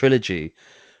this trilogy,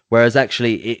 whereas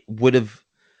actually it would have,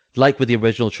 like with the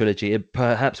original trilogy, it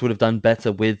perhaps would have done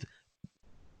better with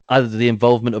either the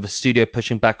involvement of a studio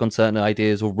pushing back on certain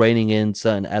ideas, or reining in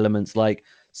certain elements like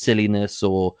silliness,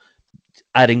 or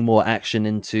adding more action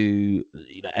into,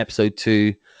 you know, episode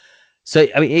 2. So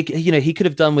I mean, he could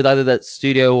have done with either that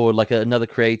studio or like another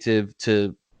creative,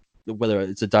 to whether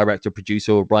it's a director,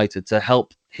 producer, or writer, to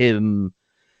help him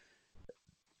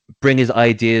bring his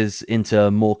ideas into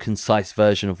a more concise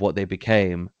version of what they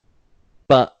became.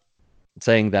 But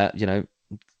saying that, you know,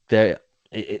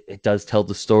 it does tell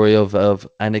the story of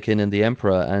Anakin and the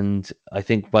Emperor, and I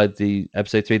think by the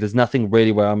episode 3, there's nothing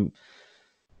really where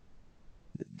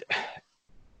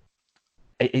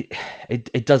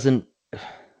it doesn't.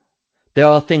 There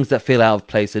are things that feel out of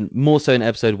place, and more so in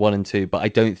episode 1 and 2, but I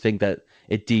don't think that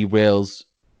it derails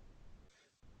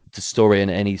the story in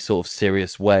any sort of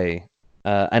serious way.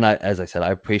 And as I said,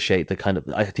 I appreciate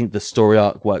I think the story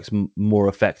arc works more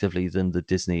effectively than the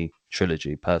Disney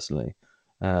trilogy, personally.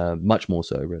 Much more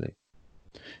so, really.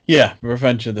 Yeah,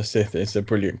 Revenge of the Sith is a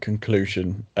brilliant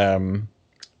conclusion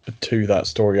to that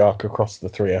story arc across the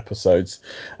 3 episodes.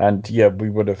 And yeah,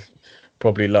 we would have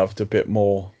probably loved a bit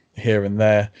more here and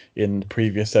there in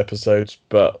previous episodes,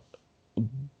 but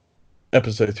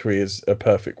episode 3 is a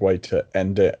perfect way to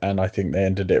end it, and I think they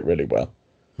ended it really well.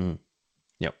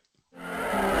 Yep.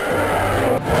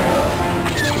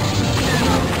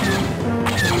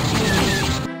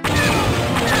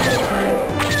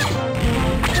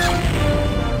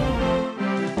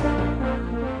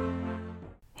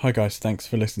 Hi guys, thanks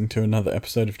for listening to another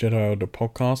episode of Jedi Order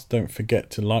Podcast. Don't forget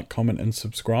to like, comment and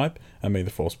subscribe, and may the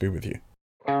Force be with you.